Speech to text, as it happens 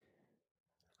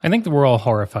I think that we're all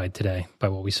horrified today by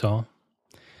what we saw.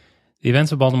 The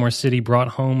events of Baltimore City brought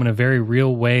home in a very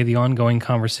real way the ongoing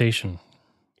conversation,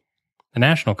 the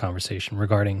national conversation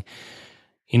regarding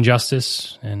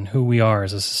injustice and who we are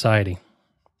as a society.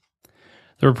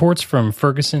 The reports from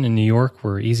Ferguson and New York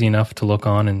were easy enough to look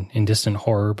on in distant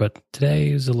horror, but today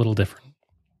is a little different.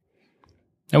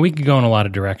 Now, we could go in a lot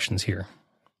of directions here.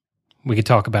 We could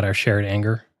talk about our shared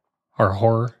anger, our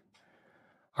horror,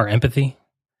 our empathy,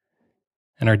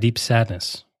 and our deep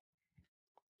sadness.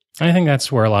 And I think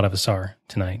that's where a lot of us are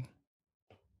tonight.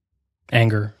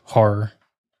 Anger, horror,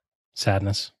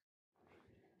 sadness.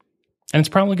 And it's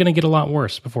probably going to get a lot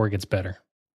worse before it gets better.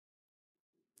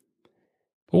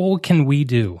 But what can we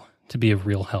do to be of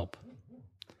real help?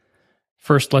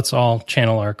 First, let's all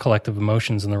channel our collective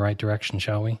emotions in the right direction,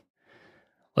 shall we?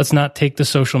 Let's not take to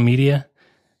social media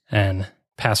and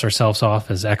pass ourselves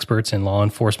off as experts in law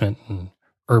enforcement and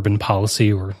urban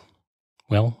policy or,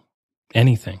 well,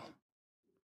 anything.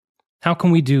 How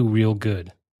can we do real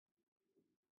good?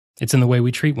 It's in the way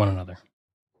we treat one another.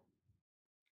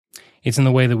 It's in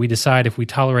the way that we decide if we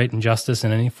tolerate injustice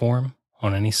in any form,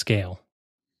 on any scale.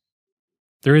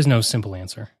 There is no simple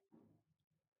answer.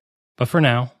 But for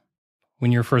now,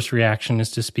 when your first reaction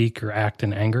is to speak or act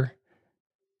in anger,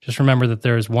 just remember that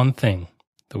there is one thing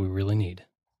that we really need.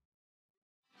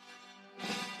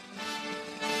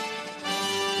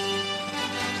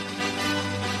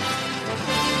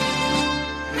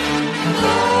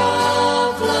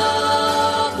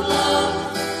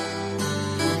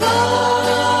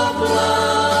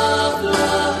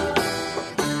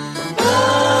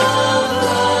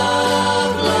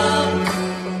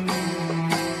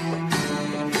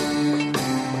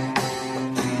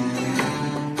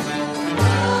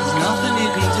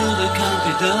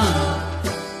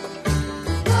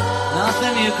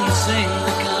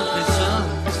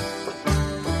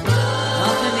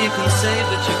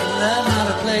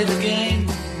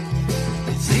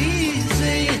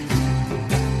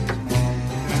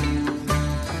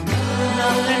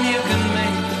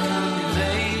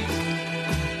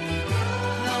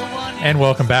 And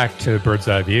welcome back to Bird's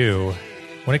Eye View.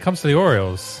 When it comes to the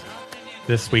Orioles,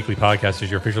 this weekly podcast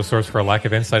is your official source for a lack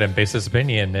of insight and baseless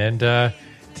opinion. And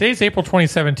today's April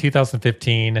 27,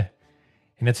 2015,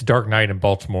 and it's a dark night in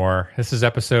Baltimore. This is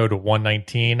episode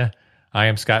 119. I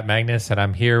am Scott Magnus, and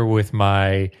I'm here with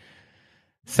my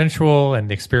sensual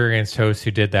and experienced host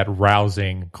who did that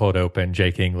rousing cold open,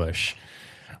 Jake English.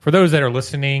 For those that are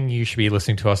listening, you should be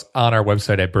listening to us on our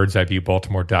website at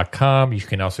birdseyeviewbaltimore.com. You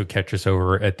can also catch us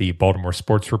over at the Baltimore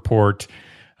Sports Report.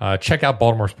 Check out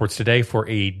Baltimore Sports Today for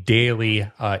a daily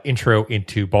intro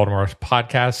into Baltimore's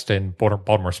podcast and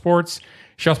Baltimore sports. You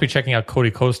should also be checking out Cody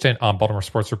Costin on Baltimore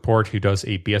Sports Report, who does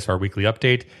a BSR weekly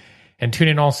update. And tune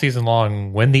in all season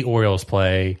long when the Orioles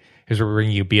play, as we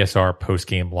bring you BSR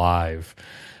postgame live.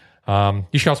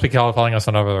 You should also be following us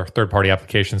on other third-party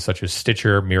applications such as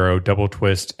Stitcher, Miro, Double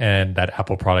Twist, and that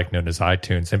Apple product known as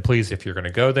iTunes. And please, if you're going to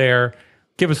go there,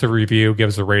 give us a review, give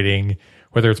us a rating,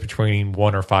 whether it's between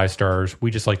 1 or 5 stars.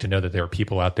 We just like to know that there are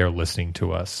people out there listening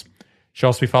to us. You should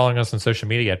also be following us on social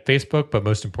media at Facebook, but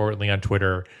most importantly on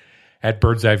Twitter at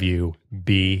Bird's Eye View,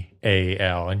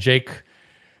 BAL. And Jake,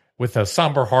 with a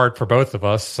somber heart for both of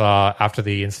us after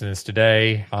the incidents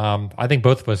today, I think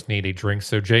both of us need a drink.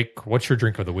 So, Jake, what's your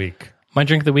drink of the week? My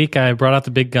drink of the week, I brought out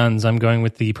the big guns. I'm going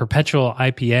with the Perpetual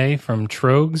IPA from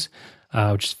Trogs,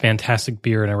 which is fantastic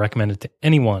beer, and I recommend it to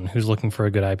anyone who's looking for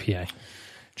a good IPA.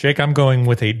 Jake, I'm going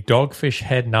with a Dogfish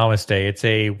Head Namaste. It's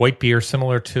a white beer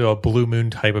similar to a Blue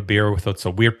Moon type of beer. It's a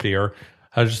weird beer.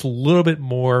 Just a little bit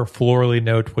more florally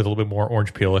note with a little bit more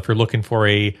orange peel. If you're looking for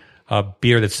a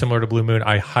beer that's similar to Blue Moon,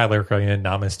 I highly recommend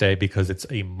Namaste because it's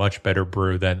a much better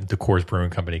brew than the Coors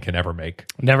Brewing Company can ever make.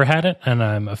 Never had it, and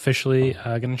I'm officially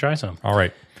going to try some. All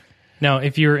right. Now,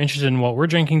 if you're interested in what we're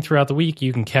drinking throughout the week,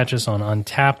 you can catch us on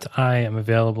Untapped. I am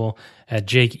available at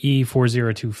Jake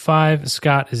E4025.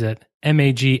 Scott is at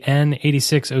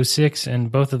MAGN8606,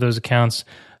 and both of those accounts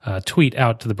tweet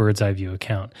out to the Bird's Eye View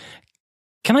account.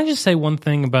 Can I just say one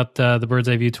thing about the Bird's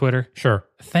Eye View Twitter? Sure.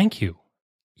 Thank you.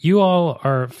 You all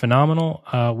are phenomenal.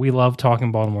 We love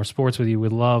talking Baltimore sports with you. We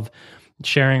love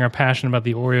sharing our passion about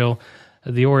the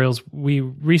Orioles. We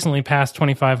recently passed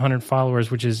 2,500 followers,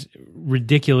 which is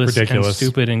ridiculous. And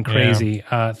stupid and crazy.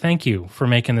 Yeah. Thank you for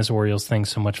making this Orioles thing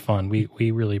so much fun.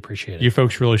 We really appreciate it. You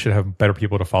folks really should have better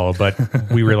people to follow, but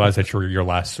we realize that you're your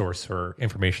last source for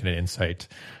information and insight.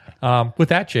 With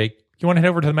that, Jake, you want to head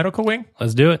over to the medical wing?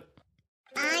 Let's do it.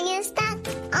 I am stuck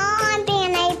on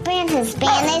Band-Aid brand, his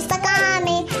Band-Aid stuck on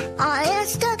me. I am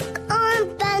stuck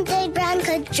on Band-Aid brand,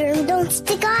 cause germ don't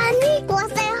stick on me.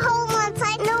 Once they hold on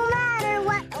tight no matter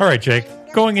what. All right, Jake,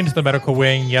 Going into the medical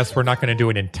wing, yes, we're not going to do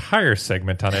an entire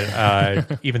segment on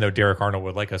it, even though Derek Arnold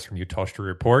would like us from Utah Street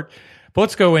Report. But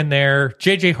let's go in there.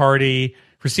 J.J. Hardy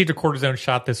received a cortisone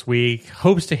shot this week,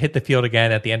 hopes to hit the field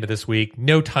again at the end of this week.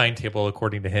 No timetable,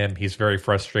 according to him. He's very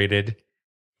frustrated.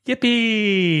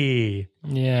 Yippee!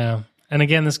 Yeah. And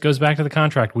again, this goes back to the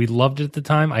contract. We loved it at the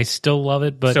time. I still love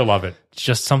it, but Still love it. it's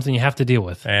just something you have to deal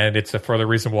with. And it's a further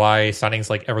reason why signings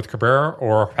like Everett Cabrera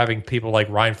or having people like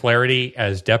Ryan Flaherty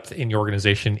as depth in your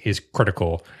organization is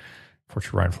critical.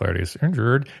 Fortunately, Ryan Flaherty is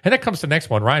injured. And that comes to the next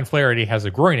one. Ryan Flaherty has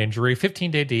a groin injury,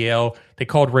 15-day DL. They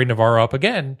called Ray Navarro up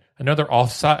again. Another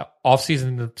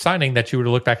off-season signing that you would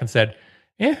have looked back and said,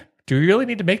 do you really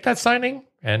need to make that signing?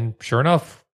 And sure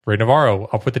enough, Ray Navarro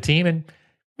up with the team and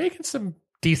making some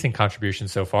decent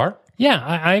contributions so far. Yeah,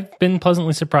 I've been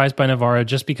pleasantly surprised by Navarro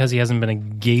just because he hasn't been a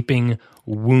gaping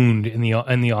wound in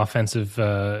the offensive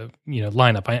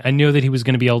lineup. I know that he was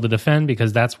going to be able to defend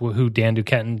because that's who Dan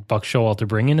Duquette and Buck Showalter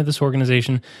bring into this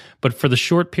organization. But for the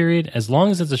short period, as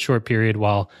long as it's a short period,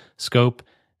 while Scope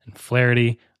and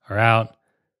Flaherty are out,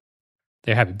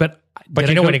 they're happy. But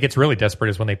when it gets really desperate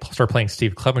is when they start playing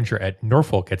Steve Clevenger at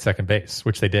Norfolk at second base,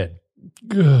 which they did.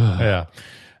 Yeah.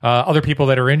 Other people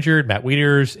that are injured, Matt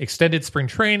Wieters, extended spring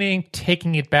training,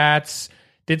 taking at bats,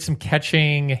 did some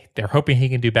catching. They're hoping he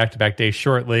can do back-to-back days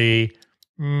shortly.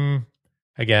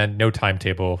 Again, no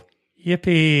timetable.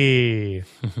 Yippee.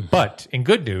 But in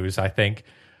good news, I think,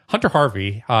 Hunter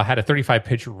Harvey had a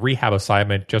 35-pitch rehab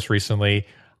assignment just recently.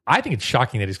 I think it's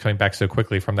shocking that he's coming back so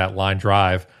quickly from that line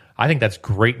drive. I think that's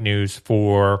great news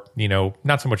for,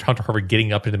 not so much Hunter Harvey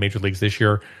getting up to the major leagues this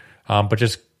year, but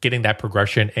just getting that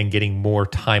progression and getting more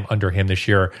time under him this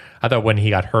year. I thought when he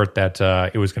got hurt that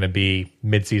it was going to be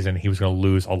midseason. He was going to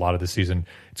lose a lot of the season.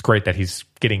 It's great that he's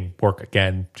getting work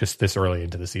again just this early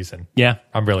into the season. Yeah.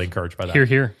 I'm really encouraged by that.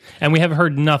 Here. And we have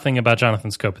heard nothing about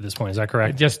Jonathan Scope at this point. Is that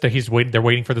correct? Just that they're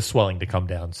waiting for the swelling to come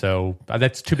down. So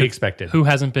that's to be expected. Who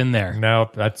hasn't been there?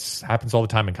 No, that happens all the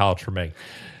time in college for me.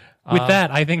 With that,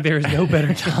 I think there is no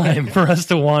better time for us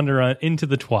to wander into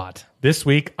the twat. This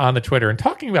week on the Twitter, and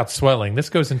talking about swelling, this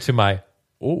goes into my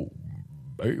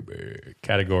baby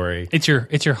category. It's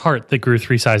your heart that grew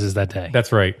 3 sizes that day.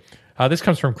 That's right. This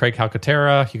comes from Craig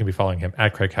Calcaterra. You can be following him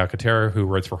at Craig Calcaterra, who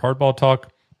writes for Hardball Talk.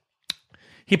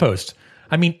 He posts,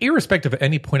 irrespective of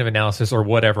any point of analysis or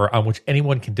whatever on which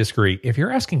anyone can disagree, if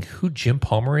you're asking who Jim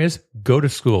Palmer is, go to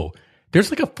school. There's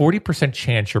like a 40%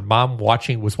 chance your mom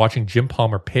was watching Jim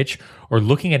Palmer pitch or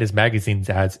looking at his magazine's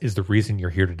ads is the reason you're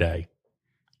here today.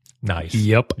 Nice.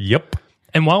 Yep.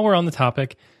 And while we're on the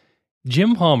topic,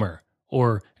 Jim Palmer,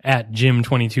 or at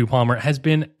Jim22 Palmer, has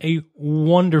been a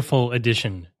wonderful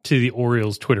addition to the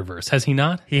Orioles Twitterverse, has he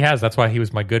not? He has. That's why he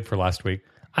was my good for last week.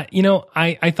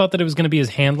 I thought that it was going to be his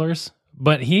handlers,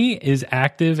 but he is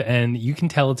active and you can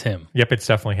tell it's him. Yep, it's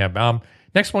definitely him.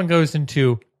 Next one goes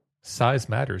into size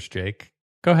matters, Jake.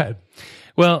 Go ahead.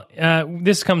 Well,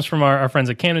 this comes from our friends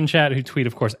at Camden Chat, who tweet,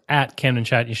 of course, at Camden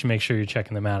Chat. You should make sure you're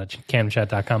checking them out at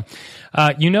camdenchat.com.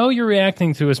 You're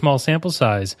reacting to a small sample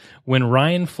size when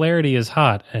Ryan Flaherty is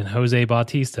hot and Jose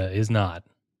Bautista is not.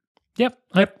 Yep,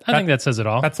 I think that says it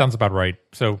all. That sounds about right.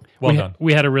 So, well done.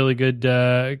 We had a really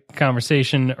good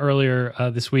conversation earlier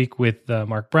this week with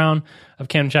Mark Brown of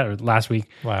Camden Chat, or last week,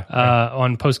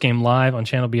 on Postgame Live on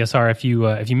Channel BSR.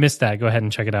 If you missed that, go ahead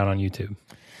and check it out on YouTube.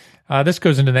 This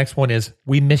goes into the next one is,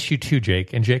 we miss you too,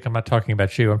 Jake. And Jake, I'm not talking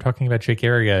about you. I'm talking about Jake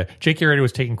Arrieta. Jake Arrieta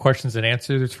was taking questions and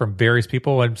answers from various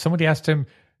people, and somebody asked him,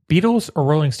 Beatles or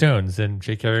Rolling Stones? And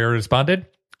Jake Arrieta responded,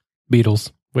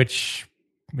 Beatles. Which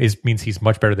means he's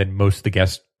much better than most of the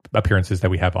guest appearances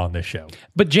that we have on this show.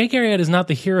 But Jake Arrieta is not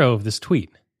the hero of this tweet.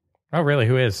 Oh, really?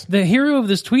 Who is? The hero of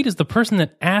this tweet is the person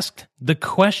that asked the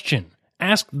question.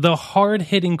 Asked the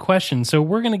hard-hitting question. So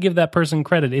we're going to give that person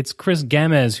credit. It's Chris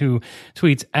Gamez, who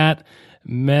tweets at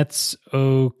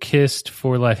Metzokist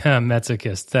for life.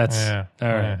 Metzokist. That's all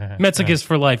right. Metzokist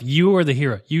for life. You are the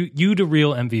hero. You the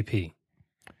real MVP.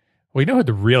 Well, you know who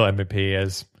the real MVP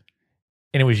is?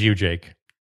 And it was you, Jake.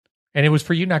 And it was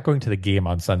for you not going to the game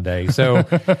on Sunday. So,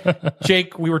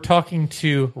 Jake, we were talking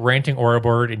to Ranting Oriole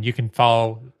Bird, and you can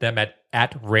follow them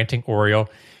at Ranting Oriole.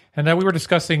 And we were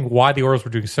discussing why the Orioles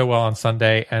were doing so well on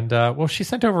Sunday. And, she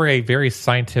sent over a very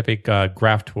scientific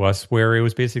graph to us where it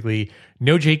was basically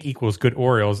no Jake equals good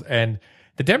Orioles. And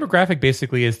the demographic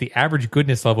basically is the average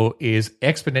goodness level is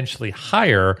exponentially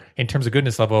higher in terms of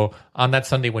goodness level on that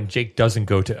Sunday when Jake doesn't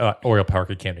go to Oriole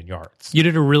Park at Camden Yards. You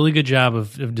did a really good job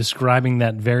of describing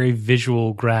that very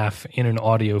visual graph in an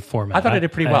audio format. I thought I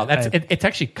did pretty well. It's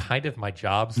actually kind of my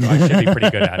job, so I should be pretty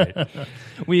good at it.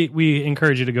 We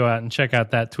encourage you to go out and check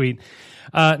out that tweet.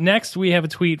 Next, we have a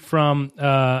tweet from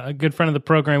a good friend of the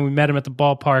program. We met him at the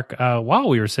ballpark while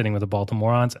we were sitting with the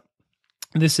Baltimoreans.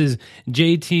 This is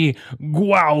JT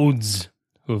Gouds,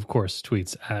 who, of course,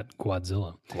 tweets at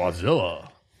Godzilla.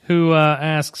 Who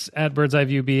asks at Bird's Eye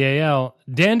View BAL,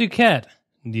 Dan Duquette,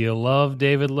 do you love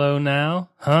David Lowe now?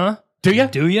 Huh? Do ya?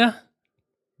 Do ya?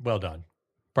 Well done.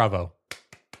 Bravo.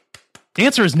 The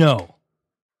answer is no.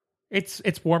 It's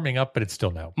warming up, but it's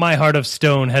still no. My heart of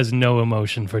stone has no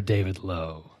emotion for David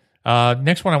Lowe.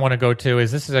 Next one I want to go to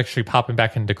is this is actually popping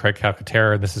back into Craig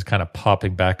Calcaterra, and this is kind of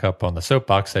popping back up on the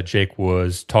soapbox that Jake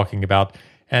was talking about.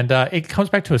 And it comes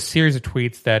back to a series of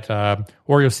tweets that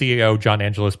Orioles CEO John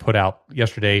Angelos put out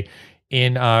yesterday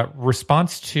in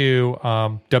response to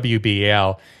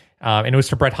WBAL, and it was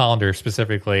to Brett Hollander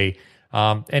specifically.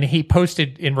 And he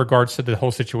posted in regards to the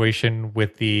whole situation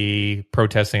with the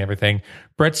protesting and everything.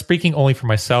 Brett, speaking only for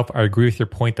myself, I agree with your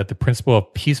point that the principle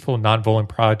of peaceful, non-violent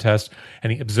protest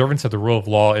and the observance of the rule of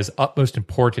law is utmost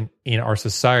important in our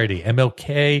society.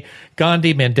 MLK,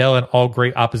 Gandhi, Mandela, and all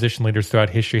great opposition leaders throughout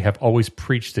history have always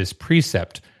preached this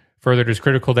precept. Further, it is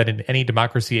critical that in any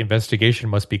democracy, investigation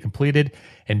must be completed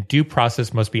and due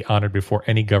process must be honored before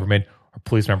any government or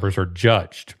police members are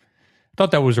judged. I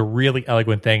thought that was a really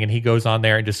eloquent thing, and he goes on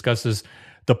there and discusses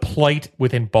the plight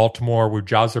within Baltimore where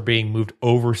jobs are being moved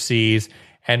overseas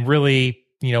and really,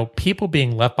 people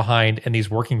being left behind and these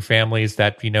working families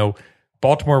that,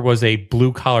 Baltimore was a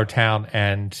blue-collar town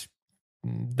and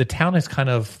the town has kind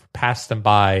of passed them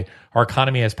by. Our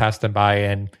economy has passed them by,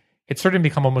 and it's starting to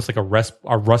become almost like a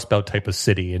Rust Belt type of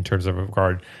city in terms of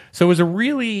regard. So it was a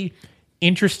really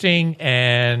interesting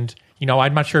and,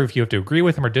 I'm not sure if you have to agree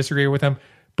with him or disagree with him,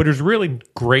 but it was really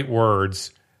great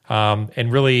words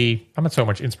and really, I'm not so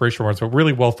much inspirational words, but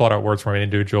really well thought out words from an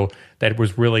individual that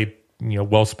was really,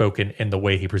 well spoken in the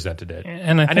way he presented it.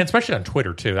 And especially on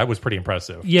Twitter too. That was pretty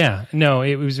impressive. Yeah, no,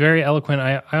 it was very eloquent.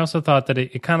 I also thought that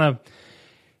it kind of,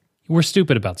 we're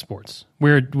stupid about sports.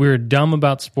 We're dumb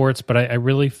about sports, but I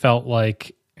really felt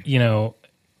like,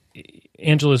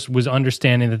 Angelos was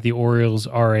understanding that the Orioles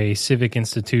are a civic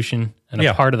institution and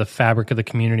a part of the fabric of the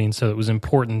community, and so it was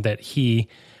important that he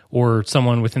or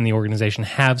someone within the organization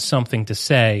have something to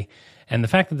say. And the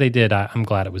fact that they did, I'm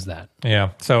glad it was that.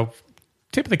 Yeah. So,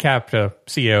 tip of the cap to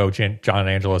CEO John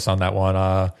Angelos on that one.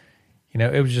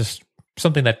 It was just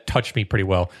something that touched me pretty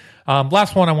well.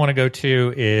 Last one I want to go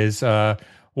to is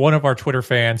one of our Twitter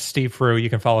fans, Steve Frew.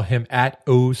 You can follow him at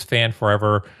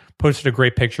OsFanForever. Posted a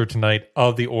great picture tonight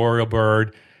of the Oriole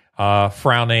bird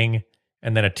frowning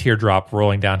and then a teardrop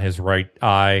rolling down his right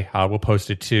eye. We'll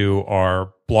post it to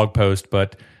our blog post,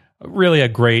 but really a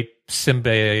great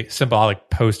symbolic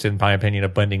post, in my opinion,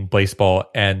 of blending baseball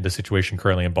and the situation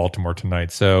currently in Baltimore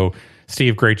tonight. So,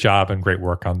 Steve, great job and great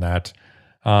work on that.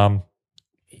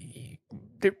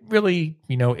 It really,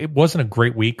 it wasn't a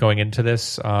great week going into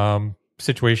this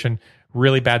situation.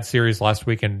 Really bad series last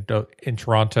week in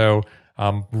Toronto.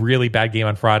 Really bad game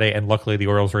on Friday, and luckily the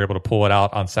Orioles were able to pull it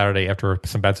out on Saturday after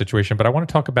some bad situation. But I want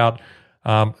to talk about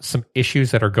some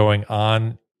issues that are going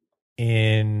on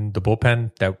in the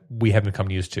bullpen that we haven't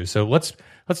come used to. So let's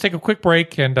take a quick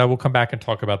break, and we'll come back and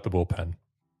talk about the bullpen.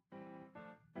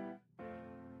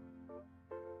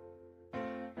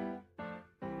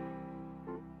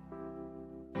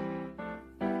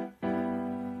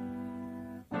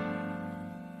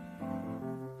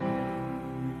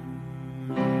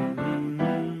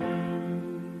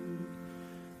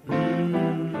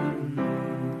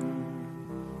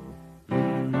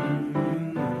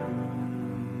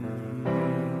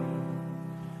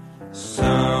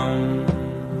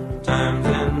 Sometimes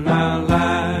in our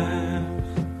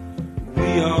lives,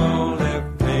 we all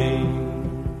have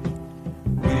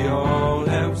pain, we all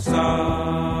have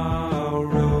sorrow,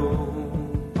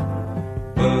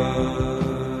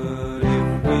 but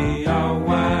if we are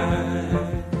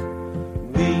wise,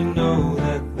 we know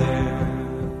that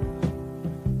there's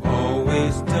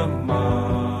always tomorrow.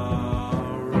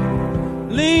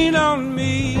 Lean on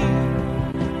me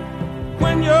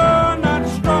when you're not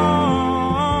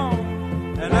strong,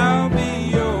 and I'll be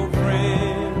your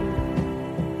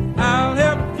friend. I'll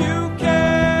help you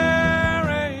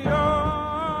carry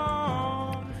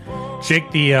on. Jake,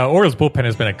 the Orioles bullpen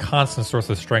has been a constant source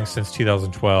of strength since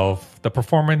 2012. The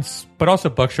performance, but also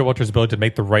Buck Showalter's ability to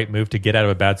make the right move to get out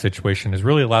of a bad situation has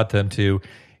really allowed them to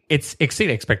exceed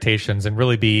expectations and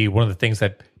really be one of the things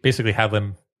that basically have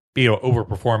them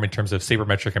overperform in terms of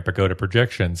sabermetric and pagoda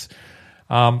projections.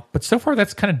 But so far,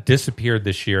 that's kind of disappeared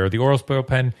this year. The Orioles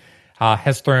bullpen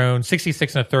has thrown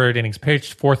 66 and a third innings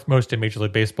pitched, fourth most in Major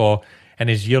League Baseball, and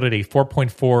has yielded a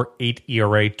 4.48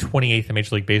 ERA, 28th in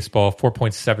Major League Baseball,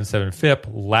 4.77 FIP,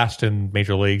 last in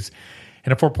Major Leagues.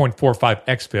 and a 4.45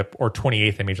 xFIP, or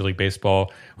 28th in Major League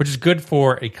Baseball, which is good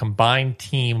for a combined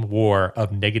team WAR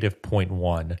of negative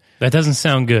 0.1. That doesn't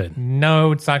sound good.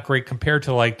 No, it's not great compared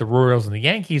to like the Royals and the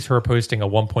Yankees, who are posting a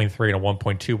 1.3 and a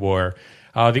 1.2 WAR.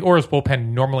 The Orioles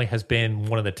bullpen normally has been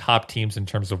one of the top teams in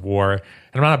terms of WAR. And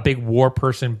I'm not a big WAR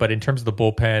person, but in terms of the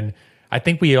bullpen, I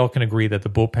think we all can agree that the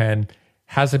bullpen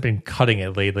hasn't been cutting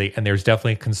it lately, and there's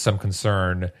definitely some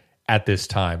concern at this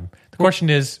time. The question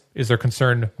is there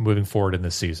concern moving forward in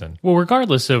this season? Well,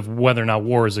 regardless of whether or not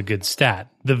WAR is a good stat,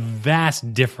 the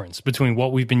vast difference between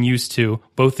what we've been used to,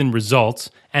 both in results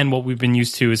and what we've been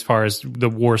used to as far as the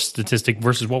WAR statistic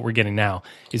versus what we're getting now,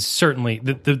 is certainly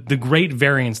the great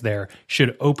variance there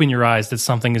should open your eyes that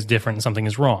something is different and something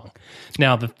is wrong.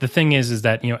 Now, the thing is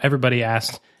that, everybody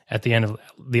asked at the end of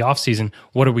the offseason,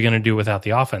 what are we going to do without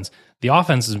the offense? The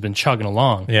offense has been chugging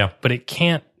along, but it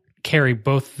can't carry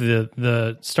both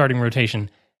the starting rotation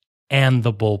and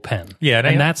the bullpen. Yeah,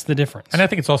 and that's the difference. And I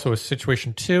think it's also a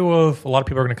situation, too, of a lot of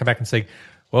people are going to come back and say,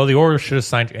 well, the Orioles should have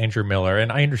signed Andrew Miller.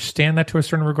 And I understand that to a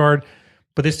certain regard,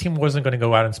 but this team wasn't going to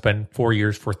go out and spend 4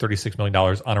 years for $36 million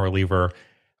on a reliever.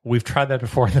 We've tried that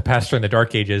before in the past during the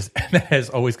dark ages, and that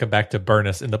has always come back to burn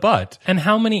us in the butt. And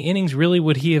how many innings really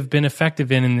would he have been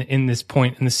effective in this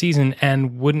point in the season,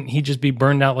 and wouldn't he just be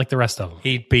burned out like the rest of them?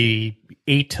 He'd be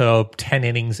 8 to 10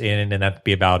 innings in, and that'd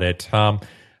be about it.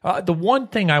 The one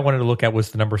thing I wanted to look at was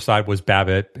the number side was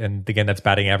BABIP, and again, that's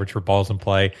batting average for balls in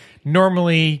play.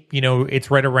 Normally,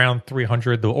 it's right around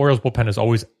 300. The Orioles bullpen has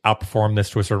always outperformed this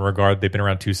to a certain regard. They've been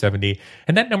around 270,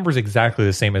 and that number is exactly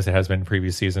the same as it has been in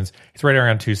previous seasons. It's right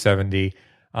around 270.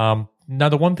 Now,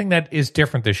 the one thing that is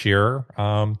different this year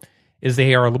is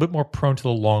they are a little bit more prone to the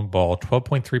long ball,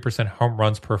 12.3% home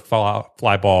runs per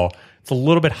fly ball. It's a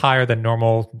little bit higher than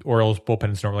normal. Orioles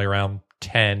bullpen is normally around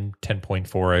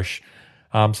 10.4-ish.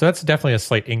 So that's definitely a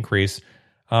slight increase.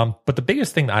 But the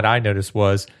biggest thing that I noticed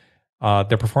was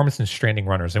their performance in stranding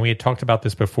runners. And we had talked about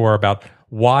this before about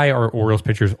why are Orioles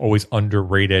pitchers always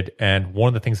underrated. And one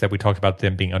of the things that we talked about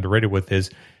them being underrated with is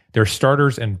their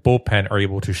starters and bullpen are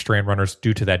able to strand runners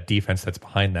due to that defense that's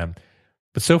behind them.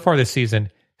 But so far this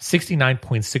season,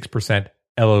 69.6%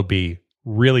 LOB,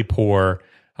 really poor.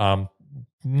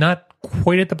 Not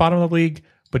quite at the bottom of the league,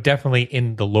 but definitely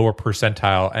in the lower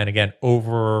percentile. And again,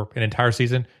 over an entire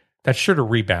season, that's sure to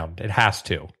rebound. It has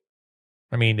to.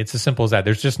 I mean, it's as simple as that.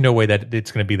 There's just no way that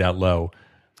it's going to be that low.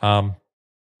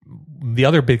 The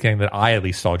other big thing that I at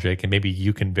least saw, Jake, and maybe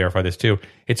you can verify this too,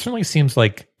 it certainly seems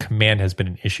like command has been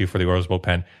an issue for the Orioles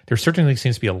bullpen. There certainly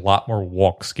seems to be a lot more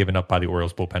walks given up by the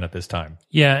Orioles bullpen at this time.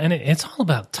 Yeah, and it's all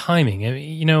about timing.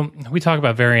 We talk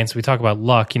about variance, we talk about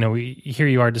luck. Here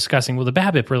you are discussing, well, the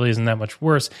BABIP really isn't that much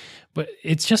worse, but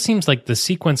it just seems like the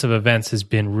sequence of events has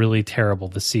been really terrible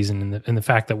this season, and the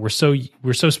fact that we're so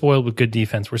spoiled with good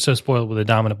defense, we're so spoiled with a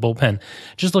dominant bullpen.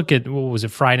 Just look at, what was it,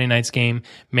 Friday night's game?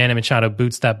 Manny Machado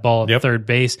boots that ball at third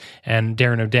base, and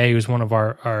Darren O'Day, who's one of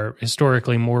our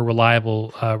historically more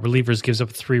reliable relievers, gives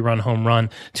up a 3-run home run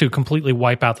to completely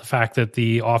wipe out the fact that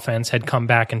the offense had come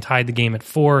back and tied the game at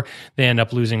 4. They end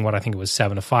up losing what I think it was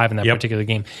 7-5 in that particular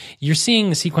game. You're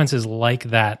seeing sequences like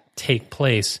that take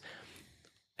place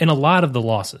in a lot of the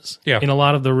losses, in a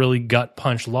lot of the really gut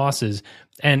punch losses.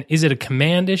 And is it a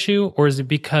command issue, or is it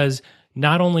because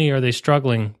not only are they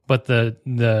struggling, but the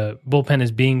bullpen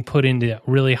is being put into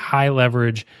really high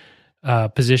leverage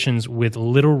positions with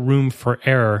little room for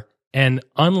error? And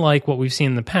unlike what we've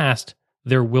seen in the past,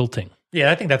 they're wilting. Yeah,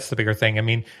 I think that's the bigger thing. I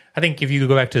mean, I think if you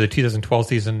go back to the 2012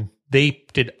 season, they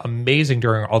did amazing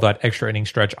during all that extra inning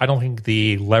stretch. I don't think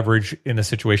the leverage in the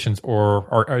situations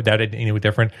are that any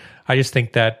different. I just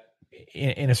think that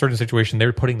in a certain situation,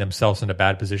 they're putting themselves into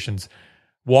bad positions,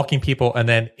 walking people, and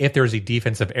then if there's a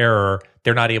defensive error,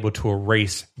 they're not able to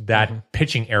erase that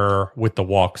pitching error with the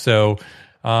walk. So,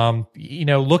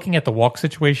 looking at the walk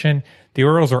situation, the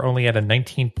Orioles are only at a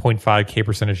 19.5 K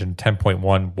percentage and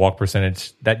 10.1 walk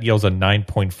percentage. That yields a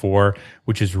 9.4,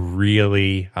 which is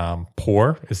really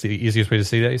poor. It's the easiest way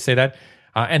to say that.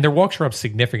 And their walks are up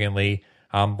significantly.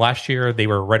 Last year, they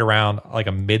were right around like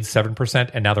a mid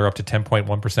 7%, and now they're up to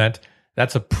 10.1%.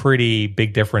 That's a pretty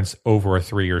big difference over a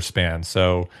 3-year span.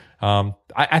 So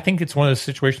I think it's one of those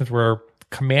situations where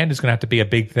command is going to have to be a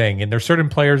big thing. And there's certain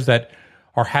players that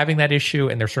are having that issue,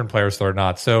 and there's certain players that are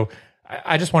not. So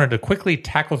I just wanted to quickly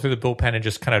tackle through the bullpen and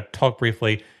just kind of talk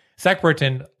briefly. Zach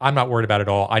Britton, I'm not worried about at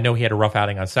all. I know he had a rough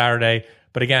outing on Saturday,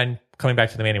 but again, coming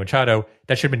back to the Manny Machado,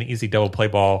 that should have been an easy double play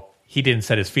ball. He didn't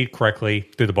set his feet correctly,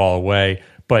 threw the ball away.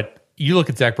 But you look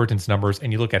at Zach Britton's numbers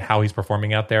and you look at how he's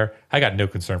performing out there, I got no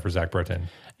concern for Zach Britton.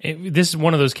 This is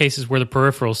one of those cases where the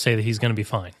peripherals say that he's going to be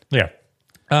fine. Yeah.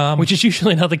 which is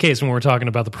usually not the case when we're talking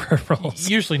about the peripherals.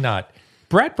 Usually not.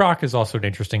 Brad Brock is also an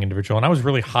interesting individual, and I was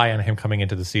really high on him coming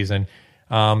into the season.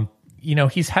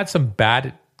 He's had some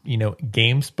bad,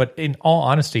 games, but in all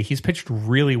honesty, he's pitched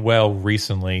really well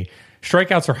recently.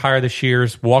 Strikeouts are higher this year.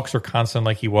 Walks are constant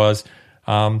like he was.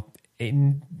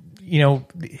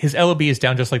 His LOB is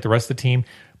down just like the rest of the team.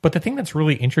 But the thing that's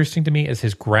really interesting to me is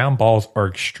his ground balls are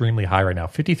extremely high right now,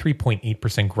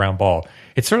 53.8% ground ball.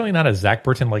 It's certainly not a Zach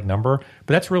Britton-like number,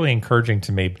 but that's really encouraging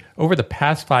to me. Over the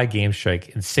past 5 game strike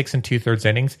in 6 2/3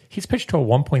 innings, he's pitched to a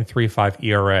 1.35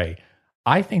 ERA.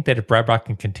 I think that if Brad Brock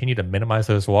can continue to minimize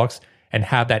those walks and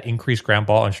have that increased ground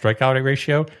ball and strikeout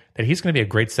ratio, that he's going to be a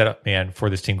great setup man for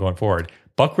this team going forward.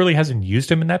 Buck really hasn't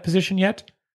used him in that position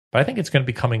yet, but I think it's going to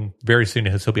be coming very soon.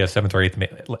 He'll be a 7th or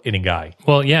 8th inning guy.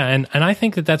 Well, yeah, and I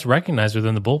think that's recognized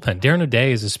within the bullpen. Darren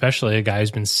O'Day is especially a guy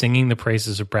who's been singing the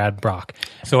praises of Brad Brock.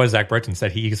 So as Zach Britton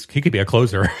said, he could be a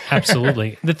closer.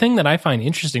 Absolutely. The thing that I find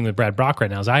interesting with Brad Brock right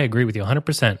now is I agree with you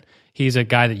 100%. He's a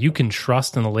guy that you can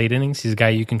trust in the late innings. He's a guy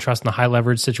you can trust in the high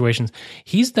leverage situations.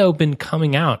 He's, though, been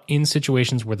coming out in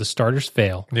situations where the starters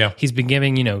fail. Yeah. He's been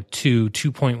giving,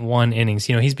 2.1 innings.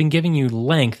 He's been giving you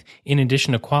length in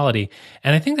addition to quality.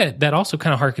 And I think that also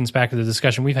kind of harkens back to the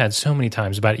discussion we've had so many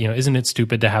times about, isn't it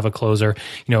stupid to have a closer?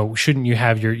 Shouldn't you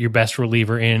have your best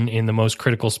reliever in the most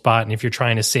critical spot? And if you're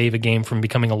trying to save a game from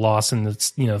becoming a loss in the,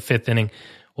 5th inning,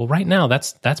 well, right now,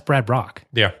 that's Brad Brock.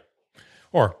 Yeah.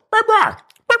 Or Brad Brock.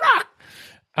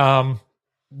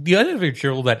 The other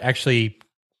individual that actually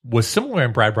was similar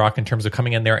in Brad Brock in terms of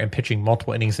coming in there and pitching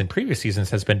multiple innings in previous seasons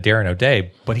has been Darren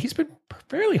O'Day, but he's been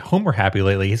fairly homer happy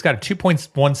lately. He's got a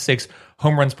 2.16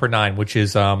 home runs per 9, which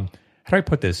is, how do I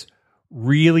put this?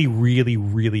 Really, really,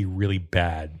 really, really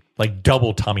bad. Like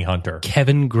double Tommy Hunter.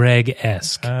 Kevin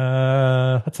Gregg-esque.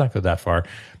 Let's not go that far.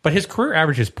 But his career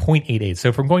average is 0.88.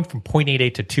 So from going from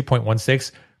 0.88 to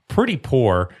 2.16, pretty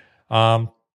poor.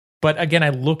 But again, I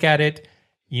look at it,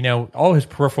 all his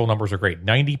peripheral numbers are great.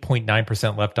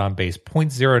 90.9% left on base,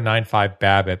 0.095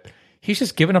 BABIP. He's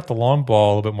just giving up the long ball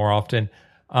a little bit more often.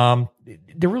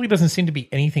 There really doesn't seem to be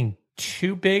anything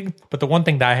too big. But the one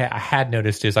thing that I had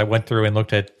noticed is I went through and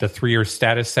looked at the 3-year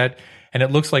status set, and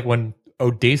it looks like when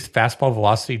O'Day's fastball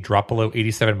velocity dropped below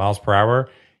 87 miles per hour,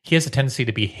 he has a tendency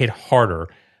to be hit harder.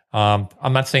 I'm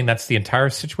not saying that's the entire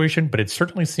situation, but it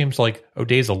certainly seems like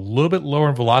O'Day's a little bit lower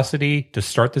in velocity to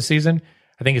start the season.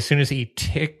 I think as soon as he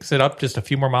ticks it up just a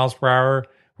few more miles per hour,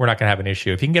 we're not going to have an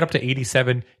issue. If he can get up to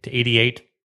 87 to 88,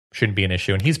 shouldn't be an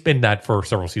issue. And he's been that for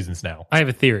several seasons now. I have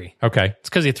a theory. Okay. It's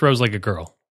because he throws like a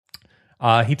girl.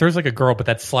 He throws like a girl, but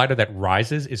that slider that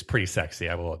rises is pretty sexy,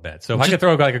 I will admit. So if I could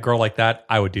throw like a girl like that,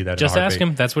 I would do that. Just ask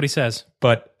him. That's what he says.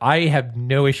 But I have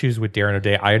no issues with Darren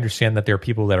O'Day. I understand that there are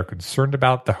people that are concerned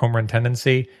about the home run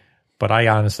tendency, but I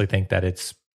honestly think that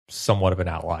it's somewhat of an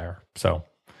outlier. So,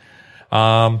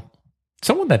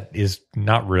 someone that is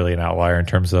not really an outlier in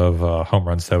terms of home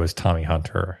runs, though, is Tommy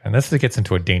Hunter. And this gets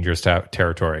into a dangerous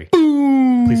territory.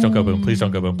 Boom! Please don't go boom. Please don't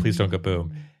go boom. Please don't go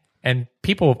boom. And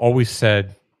people have always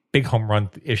said big home run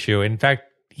issue. In fact,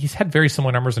 he's had very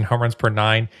similar numbers in home runs per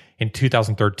 9 in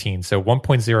 2013. So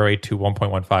 1.08 to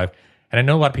 1.15. And I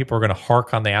know a lot of people are going to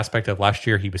hark on the aspect of last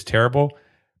year he was terrible.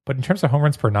 But in terms of home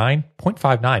runs per 9,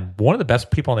 0.59. One of the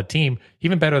best people on the team,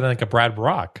 even better than like a Brad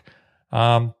Brock.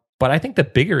 But I think the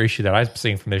bigger issue that I'm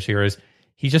seeing from this year is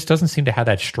he just doesn't seem to have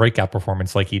that strikeout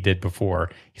performance like he did before.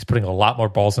 He's putting a lot more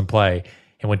balls in play.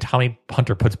 And when Tommy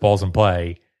Hunter puts balls in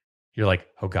play, you're like,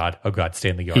 oh God, stay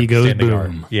in the yard. He goes stay in the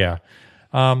boom. yard.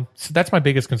 Yeah. So that's my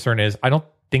biggest concern is I don't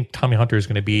think Tommy Hunter is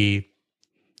going to be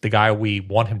the guy we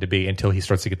want him to be until he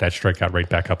starts to get that strikeout rate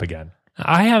back up again.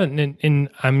 I haven't, and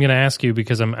I'm going to ask you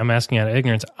because I'm asking out of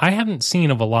ignorance. I haven't seen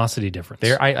a velocity difference.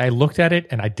 I looked at it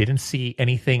and I didn't see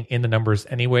anything in the numbers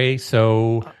anyway.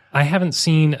 So I haven't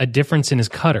seen a difference in his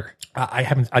cutter.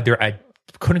 I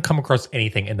couldn't come across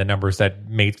anything in the numbers that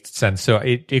made sense. So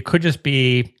it could just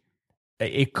be,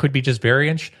 it could be just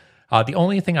variance. The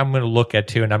only thing I'm going to look at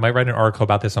too, and I might write an article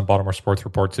about this on Baltimore Sports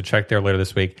Report, so check there later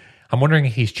this week. I'm wondering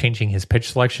if he's changing his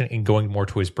pitch selection and going more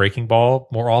to his breaking ball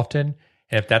more often.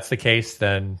 And if that's the case,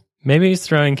 then maybe he's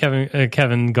throwing Kevin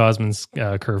Gausman's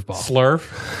curveball. Slurve.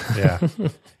 Yeah.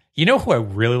 You know who I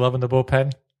really love in the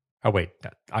bullpen? Oh, wait.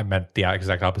 I meant the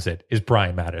exact opposite. Is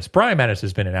Brian Mattis. Brian Mattis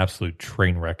has been an absolute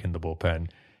train wreck in the bullpen.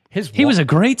 He was a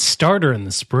great starter in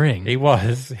the spring. He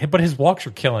was, but his walks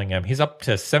are killing him. He's up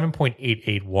to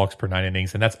 7.88 walks per 9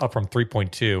 innings, and that's up from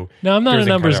 3.2. No, I'm not a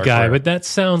numbers guy, but that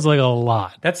sounds like a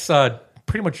lot. That's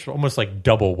pretty much almost like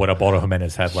double what Ubaldo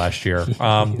Jimenez had last year.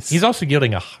 He's also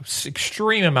yielding an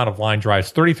extreme amount of line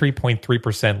drives,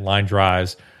 33.3% line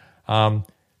drives. The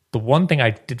one thing I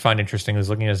did find interesting is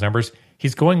looking at his numbers.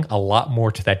 he's going a lot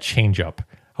more to that changeup.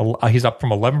 He's up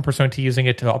from 11% to using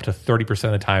it to up to 30%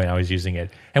 of the time now he's using it.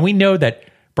 And we know that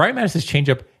Brian Matusz's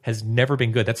changeup has never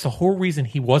been good. That's the whole reason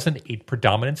he wasn't a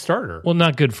predominant starter. Well,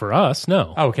 not good for us,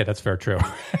 no. Oh, okay, that's fair, true.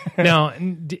 Now,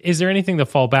 is there anything to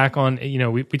fall back on? You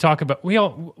know, we talk about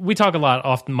we talk a lot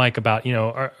often, Mike, about, you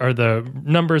know, are the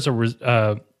numbers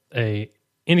a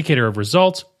indicator of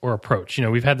results or approach? You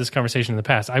know, we've had this conversation in the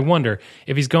past. I wonder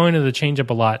if he's going to the changeup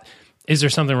a lot. Is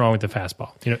there something wrong with the fastball?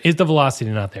 You know, is the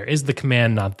velocity not there? Is the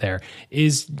command not there?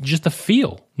 Is just the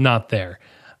feel not there?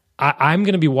 I'm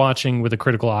going to be watching with a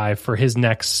critical eye for his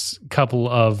next couple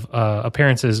of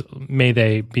appearances. May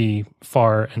they be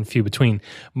far and few between,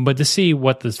 but to see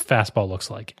what this fastball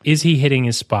looks like. Is he hitting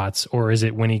his spots, or is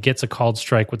it when he gets a called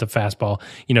strike with the fastball,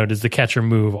 you know, does the catcher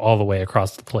move all the way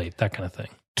across the plate? That kind of thing.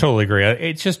 Totally agree.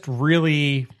 It's just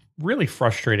really, really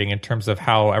frustrating in terms of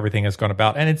how everything has gone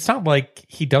about. And it's not like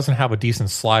he doesn't have a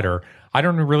decent slider. I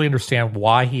don't really understand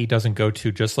why he doesn't go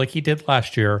to, just like he did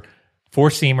last year,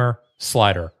 four-seamer,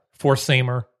 slider.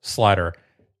 Four-seamer, slider.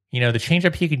 You know, the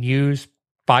changeup he can use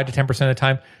 5 to 10% of the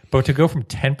time, but to go from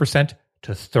 10%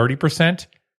 to 30%,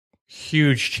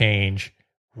 huge change.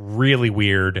 Really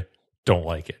weird. Don't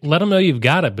like it. Let them know you've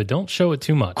got it, but don't show it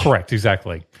too much. Correct,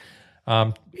 exactly.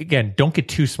 Again, don't get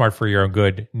too smart for your own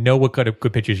good. Know what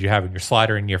good pitches you have in your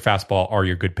slider and your fastball are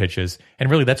your good pitches.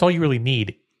 And really, that's all you really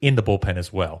need in the bullpen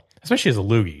as well, especially as a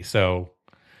loogie. So,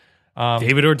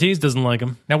 David Ortiz doesn't like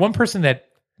him. Now, one person that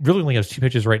really only has 2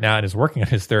 pitches right now and is working on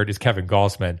his third is Kevin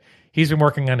Gausman. He's been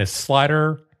working on his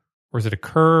slider, or is it a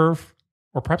curve,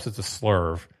 or perhaps it's a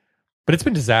slurve, but it's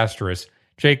been disastrous.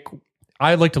 Jake,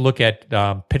 I like to look at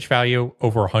pitch value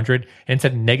over 100, and it's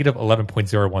at negative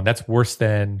 11.01. That's worse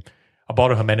than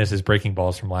Ubaldo Jimenez's breaking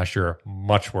balls from last year.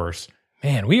 Much worse.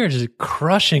 Man, we are just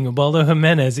crushing Ubaldo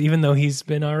Jimenez, even though he's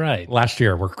been all right. Last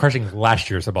year, we're crushing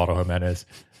last year's Ubaldo Jimenez.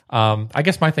 I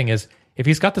guess my thing is, if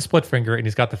he's got the split finger and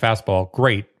he's got the fastball,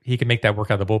 great. He can make that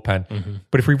work out of the bullpen. Mm-hmm.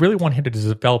 But if we really want him to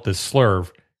develop this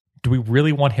slurve, do we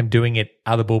really want him doing it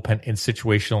out of the bullpen in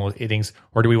situational innings?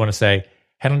 Or do we want to say,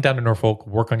 head on down to Norfolk,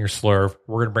 work on your slurve.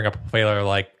 We're going to bring up a player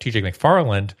like TJ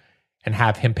McFarland and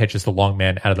have him pitch as the long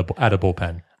man out of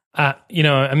bullpen. You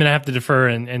know, I'm going to have to defer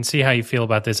and see how you feel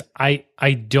about this. I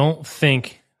don't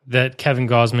think that Kevin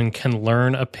Gausman can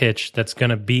learn a pitch that's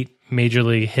going to beat Major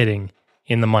League hitting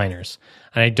in the minors.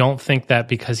 And I don't think that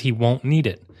because he won't need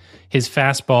it. His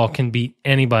fastball can beat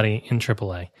anybody in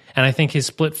AAA. And I think his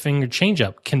split finger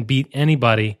changeup can beat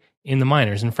anybody in the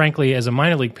minors. And frankly, as a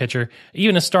minor league pitcher,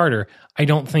 even a starter, I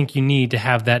don't think you need to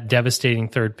have that devastating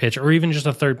third pitch, or even just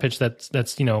a third pitch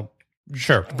that's you know,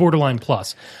 sure, borderline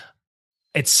plus.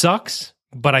 It sucks,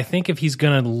 but I think if he's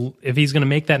gonna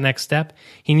make that next step,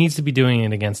 he needs to be doing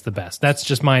it against the best. That's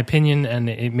just my opinion, and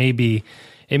it may be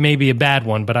a bad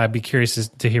one, but I'd be curious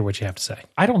to hear what you have to say.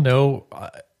 I don't know.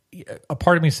 A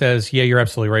part of me says, yeah, you're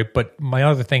absolutely right. But my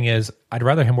other thing is, I'd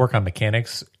rather him work on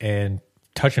mechanics and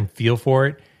touch and feel for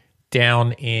it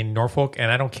down in Norfolk. And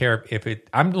I don't care if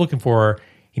I'm looking for,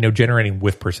 you know, generating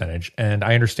whiff percentage. And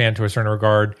I understand to a certain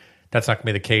regard, that's not going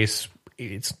to be the case.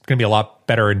 It's going to be a lot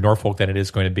better in Norfolk than it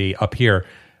is going to be up here.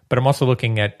 But I'm also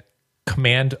looking at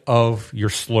command of your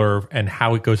slurve and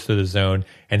how it goes through the zone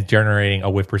and generating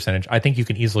a whiff percentage. I think you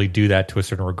can easily do that to a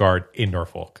certain regard in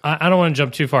Norfolk. I don't want to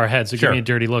jump too far ahead, so sure. Give me a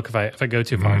dirty look if I go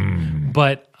too far.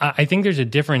 But I think there's a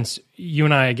difference. You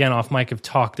and I, again, off mic, have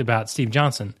talked about Steve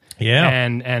Johnson. Yeah.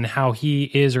 And how he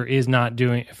is or is not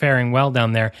faring well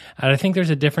down there. And I think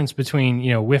there's a difference between,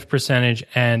 you know, whiff percentage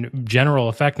and general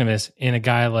effectiveness in a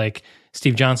guy like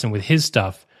Steve Johnson with his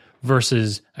stuff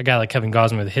versus a guy like Kevin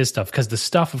Gausman with his stuff, because the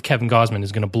stuff of Kevin Gausman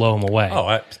is going to blow him away.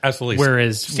 Oh, absolutely.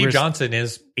 Whereas Steve Johnson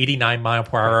is 89 mile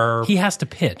per hour. He has to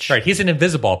pitch. Right. He's an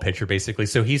invisible pitcher, basically.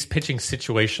 So he's pitching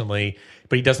situationally,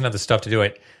 but he doesn't have the stuff to do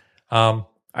it.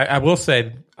 I will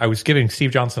say, I was giving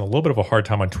Steve Johnson a little bit of a hard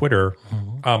time on Twitter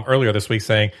earlier this week,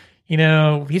 saying, you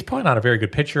know, he's probably not a very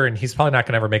good pitcher and he's probably not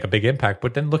going to ever make a big impact.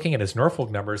 But then looking at his Norfolk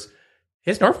numbers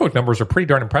are pretty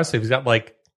darn impressive. He's got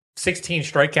like 16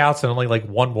 strikeouts and only like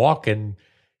 1 walk. And,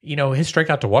 you know, his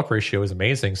strikeout to walk ratio is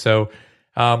amazing. So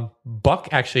Buck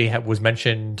actually was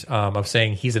mentioned of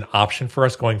saying he's an option for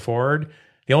us going forward.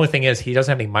 The only thing is he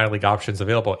doesn't have any minor league options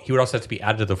available. He would also have to be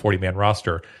added to the 40-man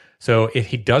roster. So if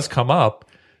he does come up,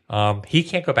 he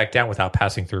can't go back down without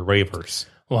passing through waivers.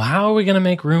 Well, how are we going to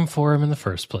make room for him in the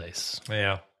first place?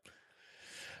 Yeah.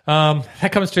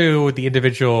 That comes to the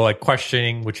individual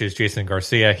questioning, which is Jason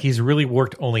Garcia. He's really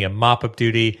worked only a mop-up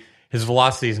duty. His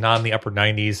velocity is not in the upper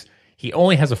 90s. He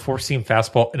only has a four-seam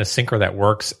fastball and a sinker that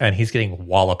works, and he's getting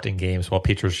walloped in games while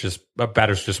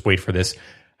batters just wait for this.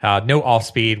 no off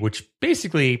speed, which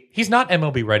basically he's not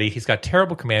MLB ready. He's got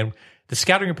terrible command. The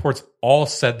scouting reports all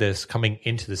said this coming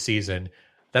into the season.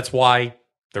 That's why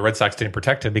the Red Sox didn't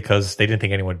protect him, because they didn't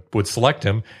think anyone would select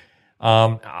him.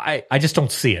 I just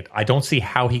don't see it. I don't see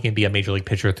how he can be a major league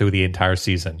pitcher through the entire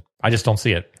season. I just don't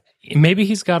see it. Maybe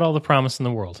he's got all the promise in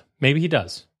the world. Maybe he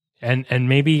does. And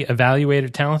maybe talent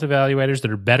evaluators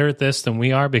that are better at this than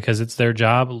we are, because it's their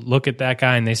job, look at that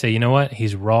guy and they say, you know what?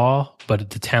 He's raw,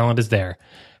 but the talent is there.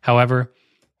 However,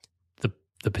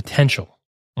 the potential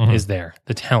is there.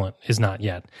 The talent is not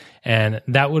yet. And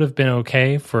that would have been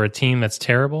okay for a team that's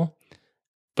terrible.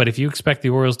 But if you expect the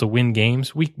Orioles to win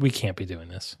games, we can't be doing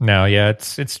this. No, yeah,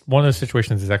 it's one of those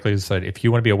situations exactly as I said. If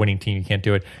you want to be a winning team, you can't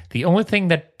do it. The only thing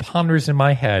that ponders in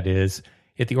my head is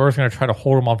if the Orioles are going to try to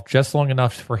hold him off just long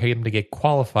enough for him to get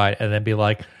qualified, and then be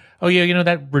like, oh yeah,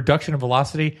 that reduction of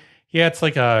velocity, yeah, it's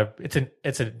like it's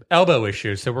an elbow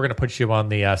issue, so we're going to put you on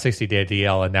the 60-day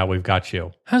DL, and now we've got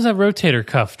you. How's that rotator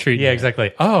cuff treating? Yeah,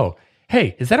 exactly. Oh,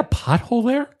 hey, is that a pothole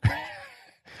there?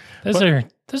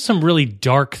 There's some really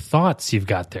dark thoughts you've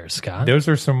got there, Scott. Those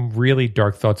are some really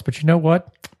dark thoughts, but you know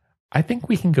what? I think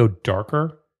we can go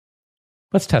darker.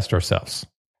 Let's test ourselves.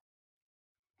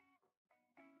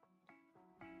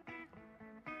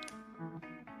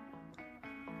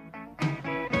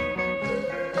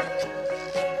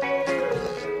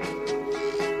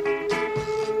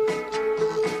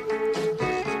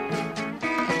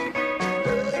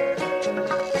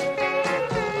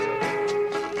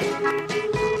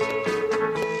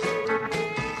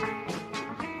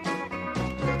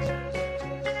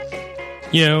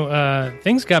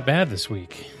 Things got bad this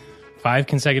week. 5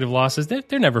 consecutive losses,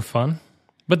 they're never fun.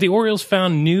 But the Orioles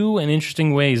found new and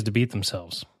interesting ways to beat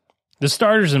themselves. The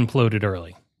starters imploded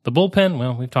early. The bullpen,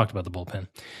 well, we've talked about the bullpen.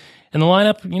 And the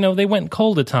lineup, they went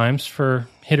cold at times for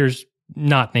hitters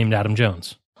not named Adam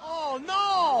Jones. Oh,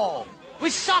 no! We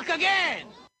suck again!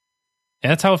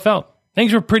 And that's how it felt.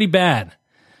 Things were pretty bad.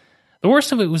 The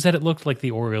worst of it was that it looked like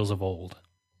the Orioles of old.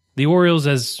 The Orioles,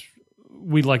 as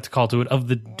we'd like to call to it, of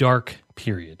the dark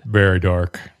period. Very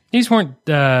dark. These weren't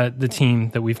the team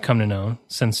that we've come to know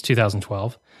since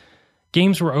 2012.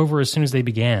 Games were over as soon as they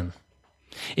began.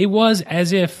 It was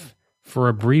as if, for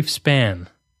a brief span,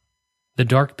 the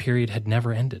dark period had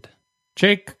never ended.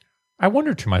 Jake, I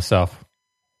wondered to myself,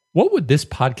 what would this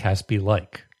podcast be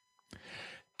like?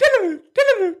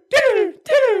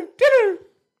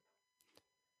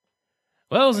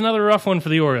 Well, it was another rough one for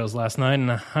the Orioles last night,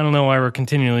 and I don't know why we're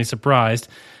continually surprised,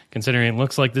 considering it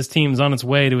looks like this team is on its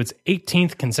way to its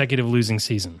 18th consecutive losing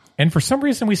season. And for some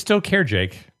reason, we still care,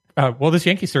 Jake. This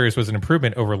Yankee series was an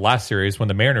improvement over last series when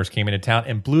the Mariners came into town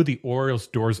and blew the Orioles'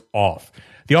 doors off.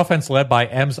 The offense, led by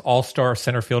M's all-star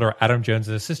center fielder Adam Jones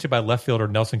and assisted by left fielder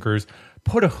Nelson Cruz,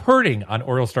 put a hurting on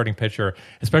Orioles starting pitcher,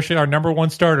 especially our number one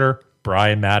starter,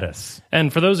 Brian Mattis.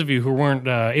 And for those of you who weren't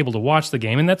able to watch the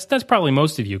game, and that's probably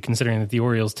most of you, considering that the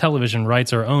Orioles television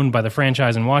rights are owned by the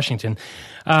franchise in Washington,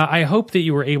 I hope that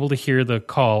you were able to hear the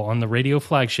call on the radio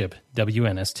flagship,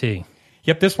 WNST.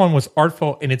 Yep, this one was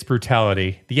artful in its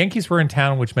brutality. The Yankees were in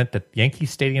town, which meant that Yankee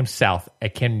Stadium South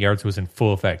at Camden Yards was in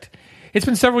full effect. It's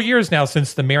been several years now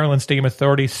since the Maryland Stadium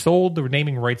Authority sold the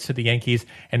naming rights to the Yankees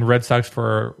and Red Sox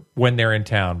for when they're in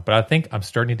town, but I think I'm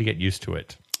starting to get used to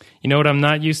it. You know what I'm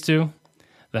not used to?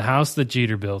 The house that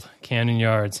Jeter built, Camden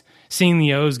Yards. Seeing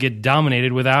the O's get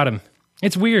dominated without him.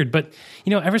 It's weird, but,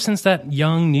 ever since that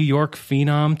young New York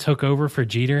phenom took over for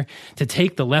Jeter, to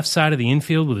take the left side of the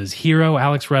infield with his hero,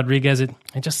 Alex Rodriguez, it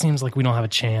just seems like we don't have a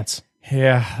chance.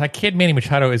 Yeah, that kid Manny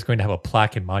Machado is going to have a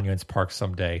plaque in Monuments Park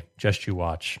someday. Just you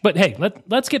watch. But hey,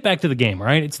 let's get back to the game, all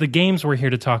right? It's the games we're here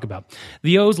to talk about.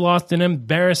 The O's lost in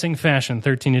embarrassing fashion,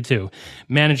 13-2.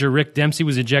 Manager Rick Dempsey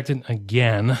was ejected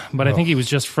again, but I think he was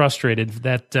just frustrated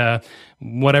that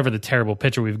whatever the terrible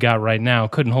pitcher we've got right now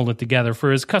couldn't hold it together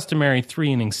for his customary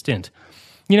 3-inning stint.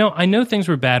 I know things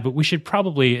were bad, but we should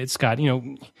probably, Scott,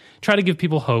 try to give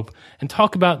people hope and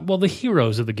talk about, the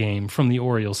heroes of the game from the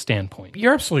Orioles' standpoint.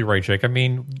 You're absolutely right, Jake. I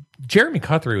mean, Jeremy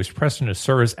Guthrie was pressed into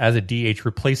service as a DH,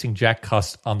 replacing Jack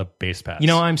Cust on the base pass.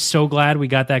 I'm so glad we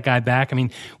got that guy back. I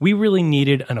mean, we really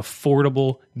needed an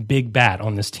affordable big bat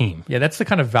on this team. Yeah, that's the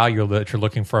kind of value that you're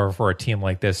looking for a team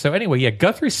like this. So anyway,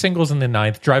 Guthrie singles in the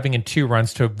 9th, driving in 2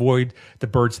 runs to avoid the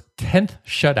Birds' 10th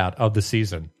shutout of the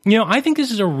season. I think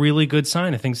this is a really good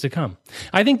sign of things to come.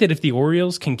 I think that if the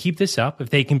Orioles can keep this up,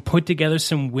 if they can put together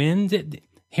some wins,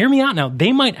 hear me out now,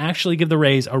 they might actually give the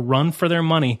Rays a run for their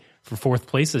money for 4th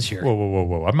place this year.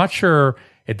 Whoa. I'm not sure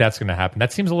if that's going to happen.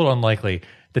 That seems a little unlikely.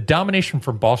 The domination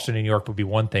from Boston and New York would be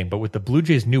one thing, but with the Blue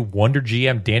Jays' new wonder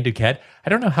GM, Dan Duquette, I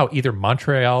don't know how either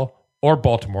Montreal or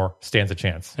Baltimore stands a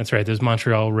chance. That's right. Those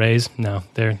Montreal Rays, no,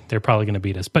 they're probably going to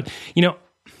beat us. But,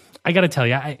 I got to tell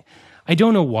you, I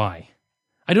don't know why.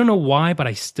 I don't know why, but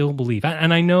I still believe.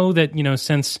 And I know that,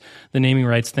 since the naming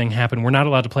rights thing happened, we're not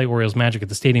allowed to play Orioles Magic at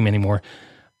the stadium anymore.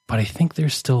 But I think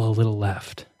there's still a little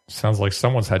left. Sounds like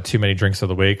someone's had too many drinks of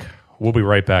the week. We'll be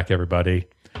right back, everybody.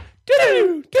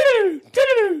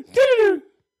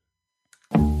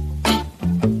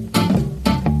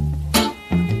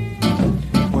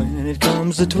 When it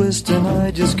comes to twisting,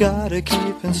 I just gotta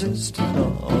keep insisting.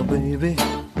 Oh, baby,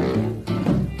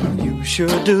 you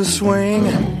sure do swing.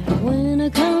 When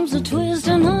it comes to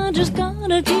twisting, I just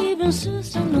gotta keep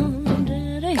insisting on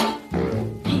daddy.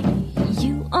 Hey,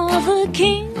 you are the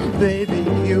king. Baby,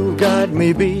 you got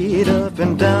me beat up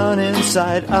and down,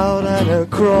 inside out and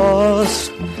across.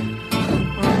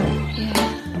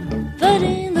 But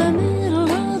in the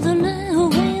middle of the night,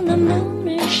 when the moon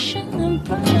is shining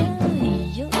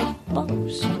bright, you're the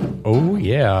boss. Oh,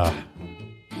 yeah.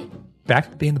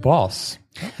 Back to being the boss.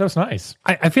 That was nice.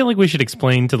 I feel like we should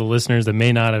explain to the listeners that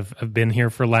may not have been here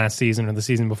for last season or the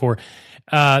season before.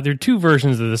 There are two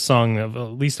versions of this song, at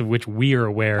least of which we are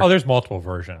aware. Oh, there's multiple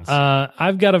versions.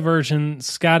 I've got a version.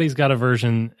 Scotty's got a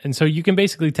version. And so you can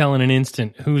basically tell in an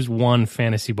instant who's won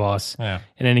Fantasy Boss in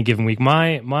any given week.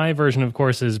 My version, of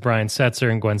course, is Brian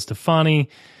Setzer and Gwen Stefani.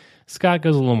 Scott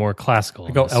goes a little more classical.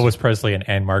 I go Elvis Presley and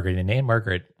Anne Margaret. And Anne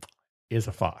Margaret is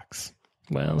a fox.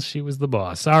 Well, she was the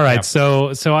boss. All right,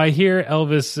 so I hear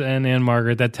Elvis and Anne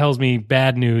Margaret. That tells me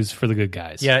bad news for the good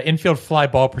guys. Yeah, infield fly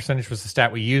ball percentage was the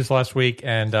stat we used last week,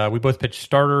 and we both pitched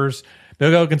starters.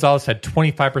 Miguel Gonzalez had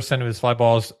 25% of his fly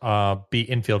balls be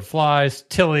infield flies.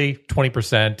 Tilly,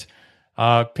 20%.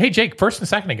 Hey, Jake, first and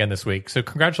second again this week, so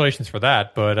congratulations for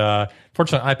that. But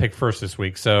fortunately, I picked first this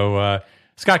week. So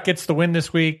Scott gets the win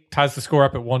this week, ties the score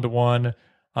up at 1-1.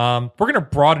 We're going to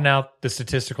broaden out the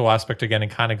statistical aspect again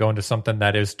and kind of go into something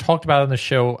that is talked about on the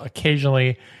show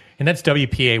occasionally, and that's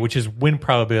WPA, which is win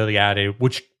probability added,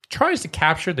 which tries to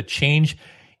capture the change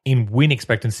in win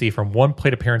expectancy from one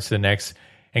plate appearance to the next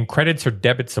and credits or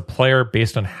debits a player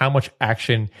based on how much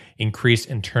action increased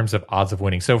in terms of odds of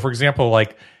winning. So, for example,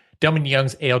 like Delman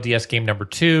Young's ALDS game number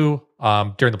 2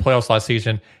 during the playoffs last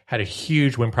season had a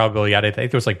huge win probability added. I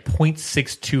think there was like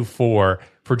 0.624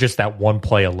 for just that one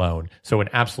play alone. So an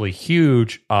absolutely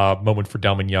huge moment for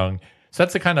Delman Young. So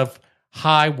that's the kind of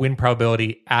high win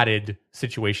probability added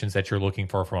situations that you're looking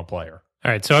for from a player.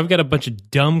 All right, so I've got a bunch of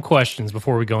dumb questions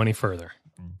before we go any further.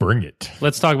 Bring it.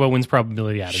 Let's talk about wins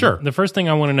probability added. Sure. The first thing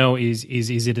I want to know is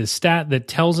it a stat that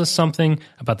tells us something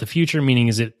about the future? Meaning,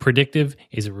 is it predictive?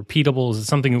 Is it repeatable? Is it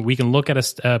something that we can look at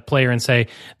a player and say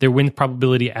their win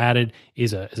probability added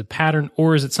is a pattern?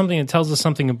 Or is it something that tells us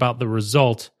something about the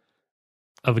result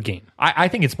of a game? I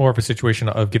think it's more of a situation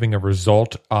of giving a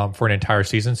result for an entire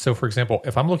season. So, for example,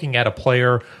 if I'm looking at a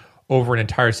player over an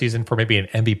entire season for maybe an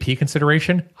MVP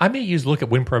consideration, I may look at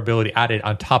win probability added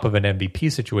on top of an MVP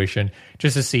situation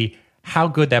just to see how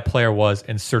good that player was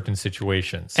in certain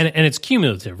situations. And it's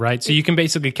cumulative, right? So you can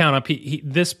basically count up,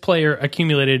 this player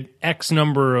accumulated X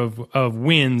number of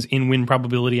wins in win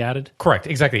probability added? Correct,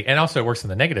 exactly. And also it works in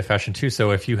the negative fashion too.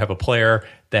 So if you have a player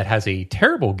that has a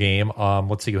terrible game,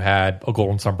 let's say you had a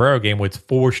golden sombrero game with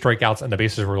 4 strikeouts and the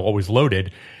bases were always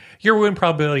loaded, your win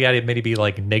probability added may be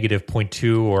like negative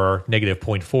 0.2 or negative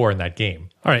 0.4 in that game.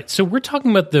 All right, so we're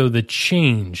talking about the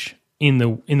change in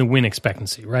the win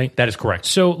expectancy, right? That is correct.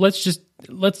 So let's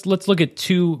look at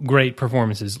 2 great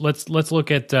performances. Let's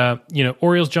look at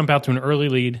Orioles jump out to an early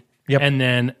lead, and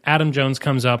then Adam Jones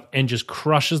comes up and just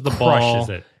crushes the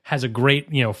ball. It has a great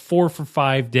 4 for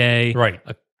 5 day, right?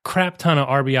 A crap ton of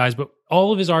RBIs, but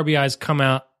all of his RBIs come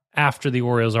out after the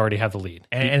Orioles already have the lead.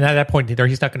 And at that point there,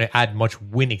 he's not going to add much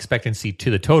win expectancy to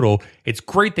the total. It's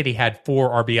great that he had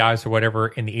 4 RBIs or whatever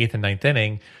in the 8th and 9th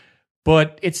inning,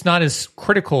 but it's not as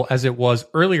critical as it was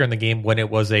earlier in the game when it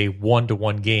was a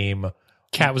 1-1 game.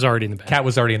 Cat was already in the bag. Cat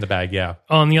was already in the bag, yeah.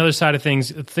 On the other side of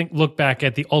things, look back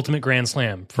at the ultimate grand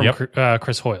slam from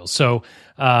Chris Hoyle. So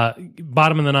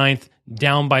bottom of the 9th,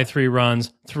 down by 3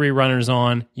 runs, 3 runners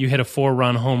on, you hit a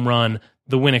 4-run home run,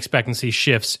 the win expectancy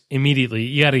shifts immediately.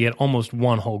 You got to get almost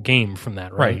one whole game from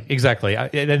that, right? Right, exactly.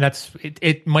 And that's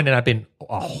it might not have been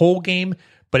a whole game,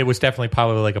 but it was definitely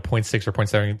probably like a 0.6 or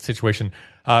 0.7 situation.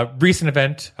 Recent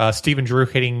event, Stephen Drew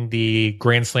hitting the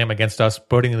grand slam against us,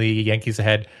 putting the Yankees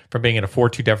ahead from being in a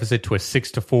 4-2 deficit to a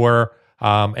 6-4,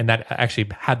 and that actually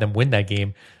had them win that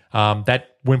game.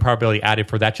 That win probability added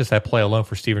for that play alone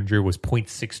for Stephen Drew was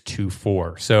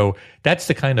 0.624. So that's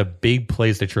the kind of big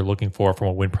plays that you're looking for from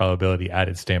a win probability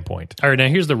added standpoint. All right, now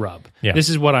here's the rub. Yeah. This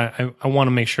is what I want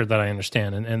to make sure that I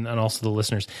understand, and also the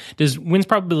listeners. Does wins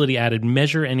probability added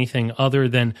measure anything other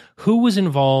than who was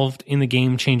involved in the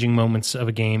game-changing moments of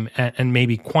a game, and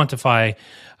maybe quantify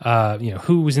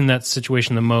who was in that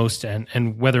situation the most,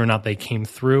 and whether or not they came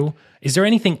through? Is there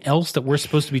anything else that we're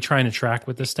supposed to be trying to track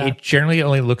with this stat? It generally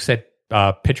only looks at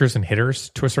pitchers and hitters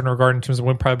to a certain regard in terms of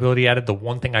win probability added. The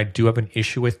one thing I do have an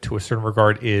issue with to a certain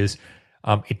regard is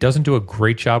it doesn't do a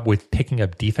great job with picking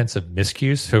up defensive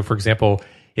miscues. So, for example,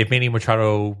 if Manny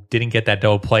Machado didn't get that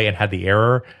double play and had the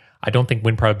error, I don't think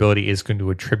win probability is going to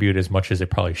attribute as much as it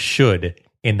probably should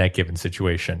in that given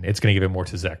situation. It's going to give it more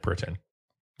to Zach Britton,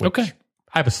 which Okay.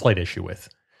 I have a slight issue with.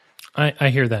 I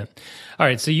hear that. All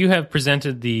right, so you have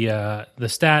presented the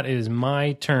stat. It is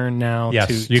my turn now. Yes,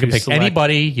 to you can pick select.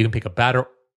 anybody. You can pick a batter.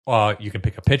 You can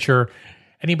pick a pitcher.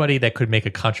 Anybody that could make a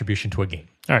contribution to a game.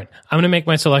 All right, I'm going to make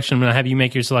my selection. I'm going to have you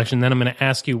make your selection. Then I'm going to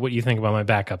ask you what you think about my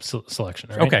backup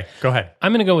selection. All right? Okay, go ahead.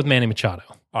 I'm going to go with Manny Machado.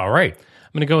 All right.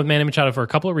 I'm going to go with Manny Machado for a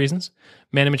couple of reasons.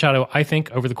 Manny Machado, I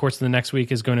think, over the course of the next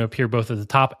week is going to appear both at the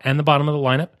top and the bottom of the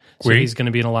lineup. So Agreed. he's going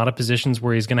to be in a lot of positions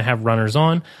where he's going to have runners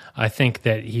on. I think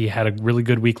that he had a really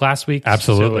good week last week.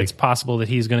 Absolutely. So it's possible that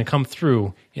he's going to come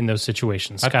through in those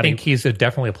situations. I Scotty, think he's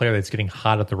definitely a player that's getting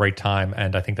hot at the right time,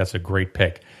 and I think that's a great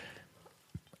pick.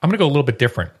 I'm going to go a little bit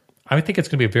different. I think it's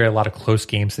going to be a lot of close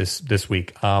games this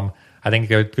week. I think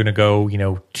they're going to go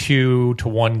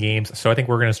 2-1 games. So I think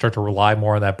we're going to start to rely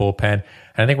more on that bullpen, and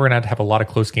I think we're going to have a lot of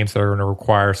close games that are going to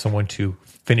require someone to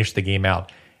finish the game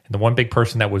out. And the one big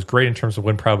person that was great in terms of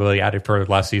win probability added for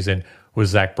last season was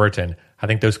Zach Britton. I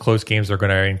think those close games are going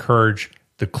to encourage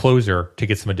the closer to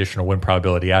get some additional win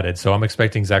probability added. So I'm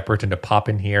expecting Zach Britton to pop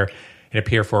in here and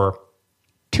appear for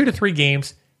 2 to 3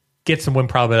 games, get some win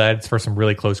probability added for some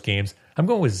really close games. I'm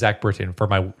going with Zach Britton for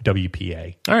my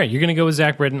WPA. all right, you're going to go with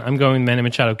Zach Britton. I'm going with Manny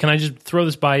Machado. Can I just throw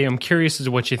this by you? I'm curious as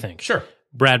to what you think. Sure.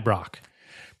 Brad Brock.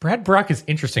 Brad Brock is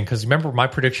interesting because remember my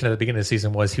prediction at the beginning of the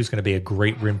season was he was going to be a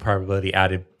great win probability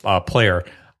added player.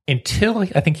 Until I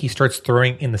think he starts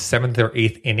throwing in the 7th or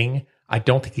 8th inning, I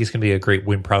don't think he's going to be a great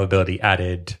win probability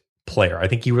added player. I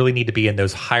think you really need to be in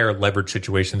those higher leverage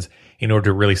situations in order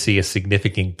to really see a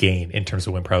significant gain in terms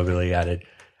of win probability added.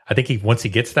 I think once he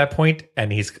gets to that point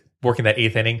and he's working that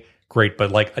 8th inning, great.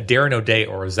 But like a Darren O'Day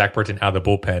or a Zach Britton out of the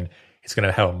bullpen, he's going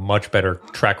to have a much better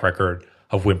track record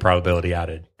of win probability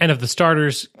added. And if the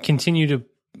starters continue to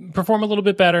perform a little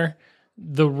bit better,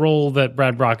 the role that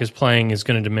Brad Brock is playing is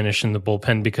going to diminish in the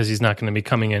bullpen because he's not going to be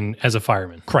coming in as a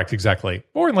fireman. Correct, exactly.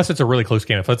 Or unless it's a really close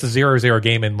game. If it's a 0-0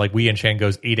 game and like Wei Yin Chen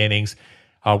goes 8 innings,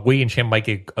 Wei Yin Chen might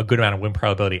get a good amount of win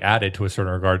probability added to a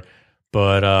certain regard,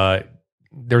 but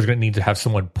there's going to need to have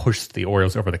someone push the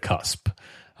Orioles over the cusp.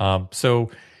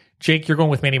 So, Jake, you're going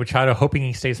with Manny Machado, hoping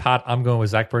he stays hot. I'm going with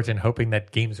Zach Britton, hoping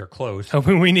that games are close.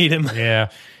 Hoping we need him.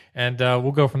 Yeah, and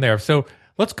we'll go from there. So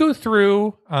let's go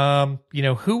through,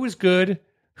 who was good,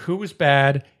 who was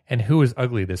bad, and who was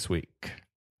ugly this week.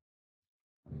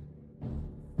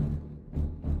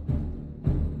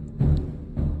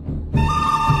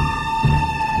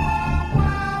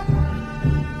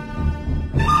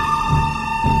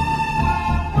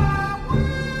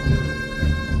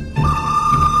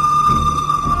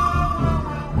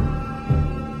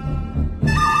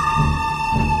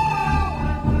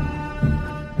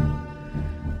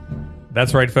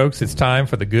 That's right, folks. It's time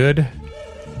for the good,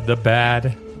 the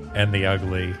bad, and the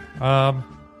ugly.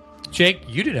 Jake,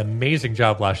 you did an amazing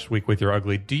job last week with your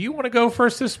ugly. Do you want to go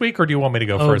first this week, or do you want me to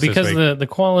go first because this week? the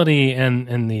quality and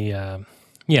the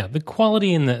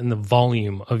quality and the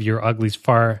volume of your uglies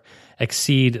far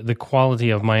exceed the quality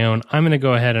of my own. I'm going to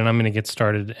go ahead and I'm going to get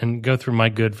started and go through my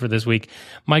good for this week.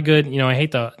 My good, I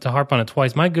hate to harp on it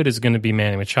twice. My good is going to be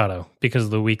Manny Machado because of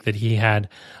the week that he had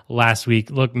last week.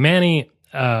 Look, Manny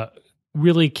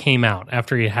really came out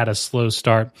after he had a slow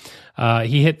start.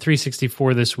 He hit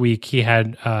 364 this week. He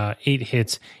had 8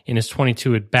 hits in his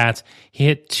 22 at-bats. He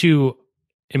hit 2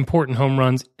 important home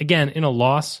runs, again, in a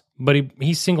loss, but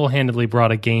he single-handedly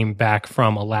brought a game back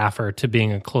from a laugher to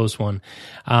being a close one.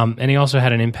 And he also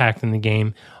had an impact in the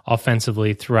game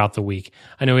offensively throughout the week.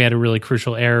 I know he had a really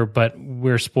crucial error, but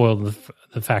we're spoiled with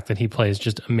the fact that he plays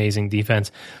just amazing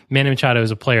defense. Manny Machado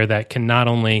is a player that can not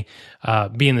only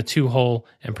be in the 2-hole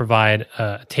and provide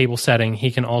a table setting,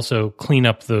 he can also clean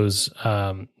up those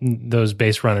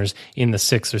base runners in the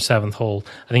 6th or 7th hole.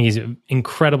 I think he's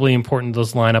incredibly important to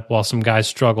this lineup while some guys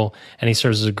struggle, and he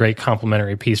serves as a great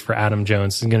complementary piece for Adam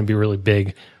Jones. It's going to be really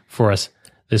big for us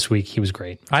this week. He was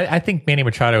great. I think Manny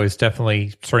Machado is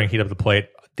definitely starting to heat up the plate.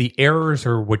 the errors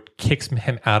are what kicks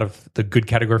him out of the good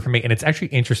category for me. And it's actually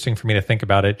interesting for me to think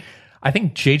about it. I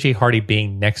think J.J. Hardy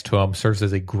being next to him serves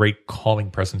as a great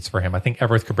calling presence for him. I think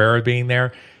Everett Cabrera being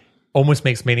there almost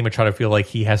makes Manny Machado feel like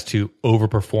he has to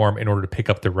overperform in order to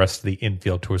pick up the rest of the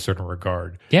infield to a certain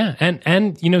regard. Yeah,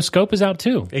 and Scope is out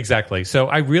too. Exactly. So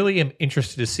I really am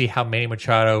interested to see how Manny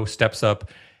Machado steps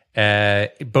up,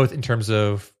 both in terms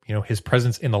of his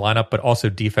presence in the lineup, but also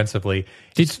defensively.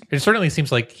 It certainly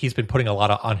seems like he's been putting a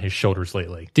lot on his shoulders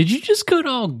lately. Did you just go to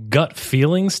all gut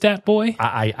feeling, stat boy?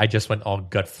 I just went all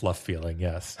gut fluff feeling,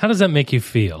 yes. How does that make you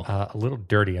feel? A little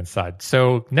dirty inside.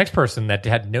 So next person that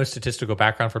had no statistical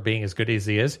background for being as good as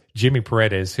he is, Jimmy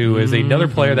Paredes, who is another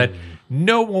player that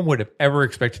no one would have ever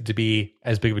expected to be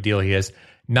as big of a deal he is.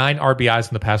 9 RBIs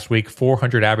in the past week,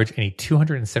 400 average, and a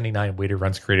 279 weighted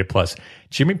runs created plus.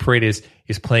 Jimmy Paredes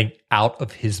is playing out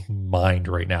of his mind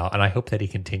right now, and I hope that he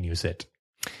continues it.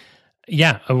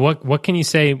 Yeah, what can you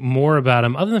say more about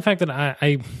him, other than the fact that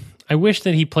I wish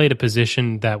that he played a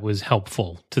position that was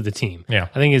helpful to the team. Yeah.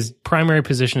 I think his primary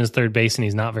position is third base, and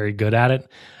he's not very good at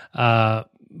it.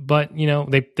 But,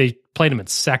 they played him at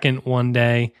second one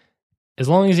day. As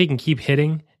long as he can keep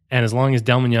hitting, and as long as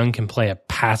Delmon Young can play a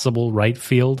passable right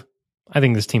field, I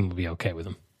think this team will be okay with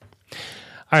him.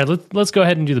 All right, let's go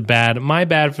ahead and do the bad. My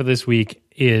bad for this week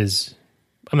is,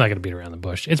 I'm not going to beat around the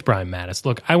bush. It's Brian Mattis.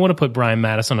 Look, I want to put Brian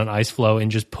Mattis on an ice flow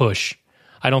and just push.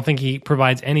 I don't think he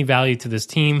provides any value to this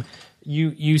team.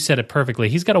 You said it perfectly.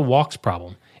 He's got a walks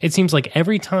problem. It seems like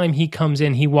every time he comes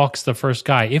in, he walks the first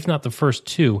guy, if not the first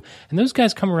two, and those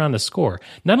guys come around to score.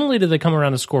 Not only do they come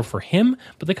around to score for him,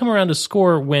 but they come around to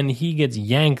score when he gets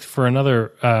yanked for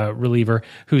another reliever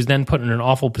who's then put in an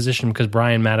awful position because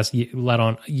Brian Mattis let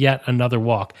on yet another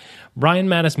walk. Brian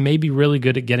Mattis may be really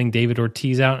good at getting David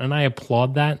Ortiz out, and I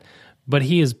applaud that, but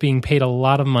he is being paid a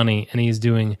lot of money, and he is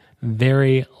doing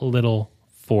very little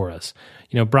for us.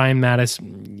 Brian Mattis,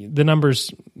 the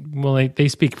numbers, well, they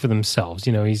speak for themselves.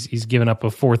 He's given up a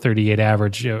 4.38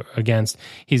 average against.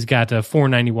 He's got a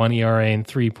 4.91 ERA and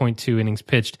 3.2 innings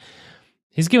pitched.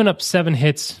 He's given up 7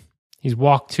 hits. He's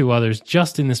walked 2 others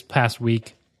just in this past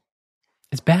week.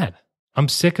 It's bad. I'm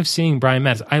sick of seeing Brian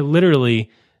Mattis. I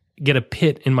literally get a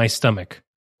pit in my stomach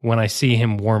when I see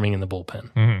him warming in the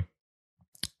bullpen. Mm-hmm.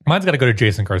 Mine's got to go to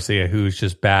Jason Garcia, who's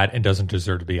just bad and doesn't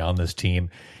deserve to be on this team.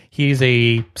 He's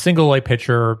a single-A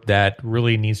pitcher that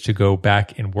really needs to go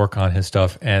back and work on his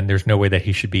stuff, and there's no way that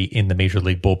he should be in the Major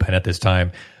League bullpen at this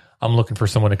time. I'm looking for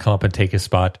someone to come up and take his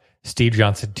spot. Steve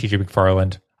Johnson, TJ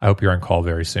McFarland, I hope you're on call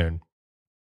very soon.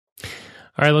 All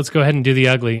right, let's go ahead and do the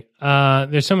ugly.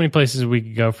 There's so many places we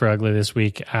could go for ugly this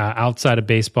week outside of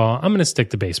baseball. I'm going to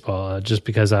stick to baseball just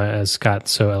because, as Scott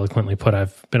so eloquently put,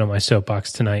 I've been on my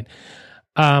soapbox tonight.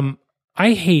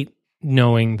 I hate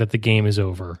knowing that the game is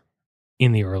over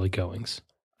in the early goings.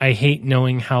 I hate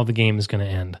knowing how the game is going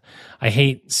to end. I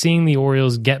hate seeing the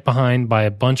Orioles get behind by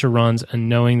a bunch of runs and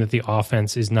knowing that the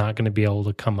offense is not going to be able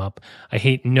to come up. I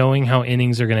hate knowing how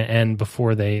innings are going to end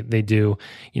before they do.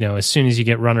 As soon as you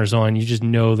get runners on, you just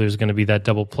know there's going to be that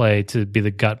double play to be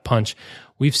the gut punch.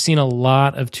 We've seen a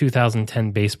lot of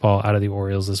 2010 baseball out of the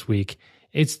Orioles this week.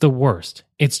 It's the worst.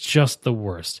 It's just the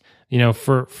worst.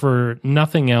 For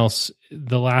nothing else,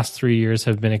 the last 3 years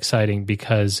have been exciting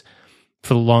because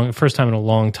for the first time in a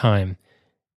long time,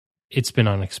 it's been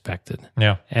unexpected.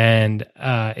 Yeah. And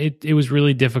it was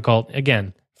really difficult.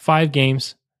 Again, 5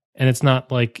 games, and it's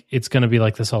not like it's going to be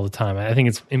like this all the time. I think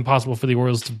it's impossible for the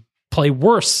Orioles to play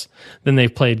worse than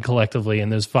they've played collectively in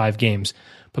those 5 games.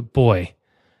 But boy,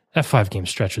 that 5-game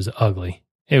stretch was ugly.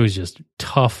 It was just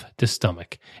tough to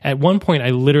stomach. At one point, I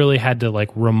literally had to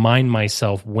remind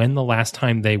myself when the last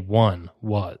time they won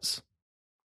was.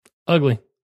 Ugly.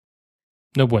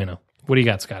 No bueno. What do you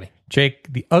got, Scotty?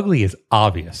 Jake, the ugly is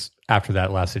obvious after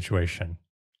that last situation,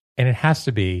 and it has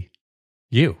to be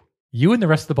you. You and the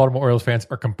rest of the Baltimore Orioles fans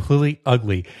are completely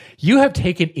ugly. You have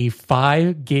taken a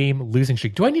 5-game losing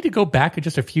streak. Do I need to go back in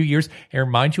just a few years and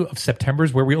remind you of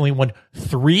September's where we only won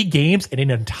 3 games in an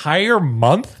entire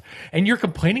month? And you're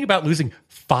complaining about losing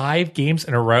 5 games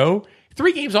in a row?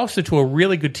 3 games also to a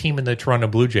really good team in the Toronto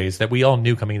Blue Jays that we all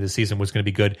knew coming into the season was going to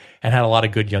be good and had a lot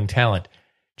of good young talent.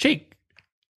 Jake,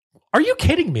 are you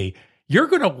kidding me? You're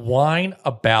going to whine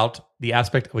about the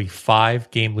aspect of a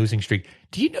 5-game losing streak.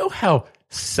 Do you know how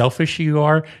selfish you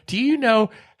are? Do you know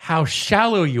how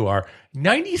shallow you are?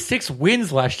 96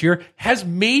 wins last year has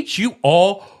made you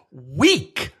all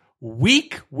weak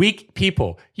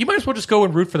people. You might as well just go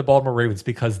and root for the Baltimore Ravens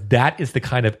because that is the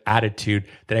kind of attitude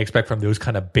that I expect from those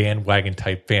kind of bandwagon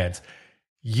type fans.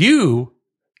 You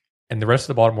and the rest of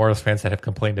the Baltimore Orioles fans that have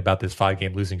complained about this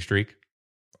 5-game losing streak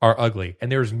are ugly.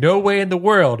 And there's no way in the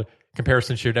world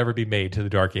comparison should ever be made to the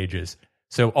Dark Ages.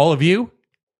 So all of you,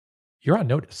 you're on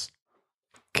notice.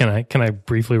 Can I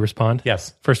briefly respond?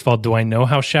 Yes. First of all, do I know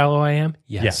how shallow I am?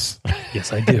 Yes.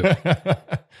 Yes, I do.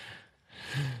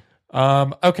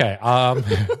 Okay.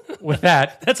 With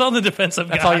that, That's all the defense I've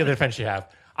that's got. all the defense you have.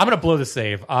 I'm going to blow the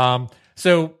save.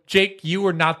 So, Jake, you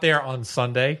were not there on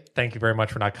Sunday. Thank you very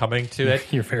much for not coming to it.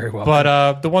 You're very welcome.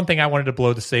 But the one thing I wanted to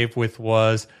blow the save with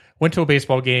was went to a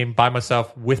baseball game by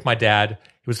myself with my dad.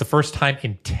 It was the first time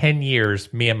in 10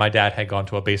 years me and my dad had gone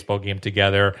to a baseball game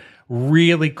together.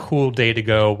 Really cool day to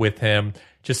go with him.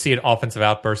 Just see an offensive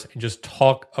outburst and just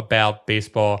talk about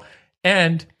baseball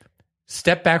and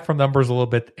step back from numbers a little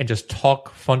bit and just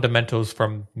talk fundamentals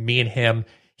from me and him.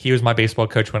 He was my baseball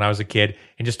coach when I was a kid,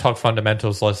 and just talk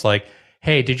fundamentals less like,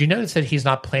 hey, did you notice that he's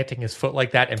not planting his foot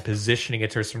like that and positioning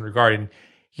it to a certain regard? And,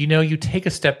 you take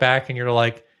a step back and you're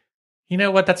like, you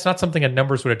know what? That's not something that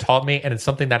numbers would have taught me. And it's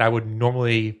something that I would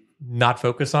normally not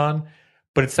focus on.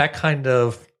 But it's that kind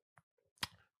of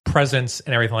presence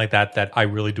and everything like that that I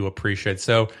really do appreciate.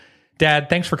 So, Dad,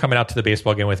 thanks for coming out to the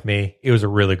baseball game with me. It was a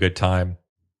really good time.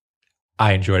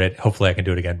 I enjoyed it. Hopefully I can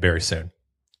do it again very soon.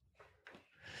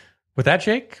 With that,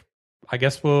 Jake, I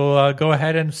guess we'll go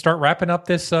ahead and start wrapping up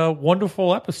this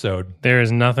wonderful episode. There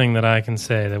is nothing that I can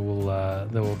say that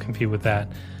will compete with that.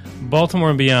 Baltimore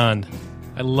and beyond,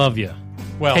 I love you.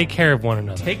 Well, take care of one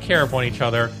another. Take care of each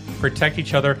other. Protect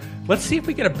each other. Let's see if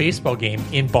we get a baseball game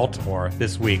in Baltimore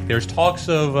this week. There's talks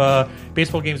of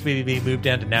baseball games maybe being moved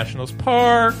down to Nationals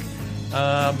Park.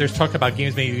 There's talk about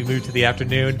games maybe being moved to the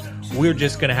afternoon. We're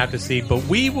just going to have to see. But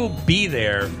we will be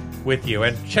there with you.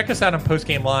 And check us out on Post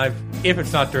Game Live if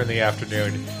it's not during the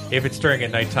afternoon. If it's during at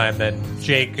nighttime, then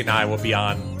Jake and I will be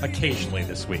on occasionally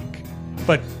this week.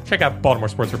 But check out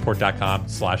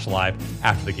BaltimoreSportsReport.com/live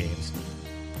after the games.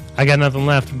 I got nothing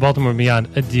left. Baltimore and beyond.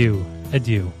 Adieu.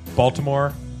 Adieu.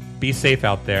 Baltimore, be safe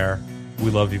out there. We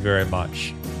love you very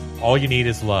much. All you need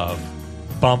is love.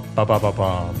 Bum, ba, ba, ba,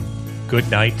 bum. Good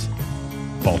night,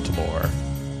 Baltimore.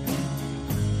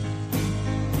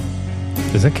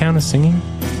 Does that count as singing?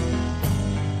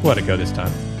 Let it go this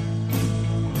time.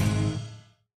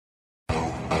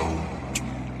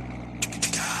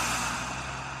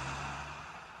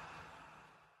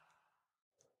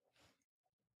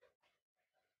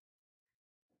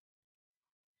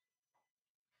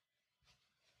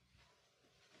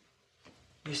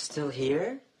 You're still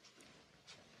here?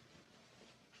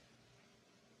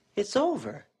 It's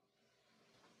over.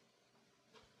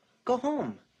 Go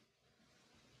home.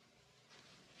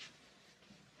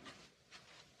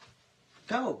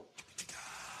 Go.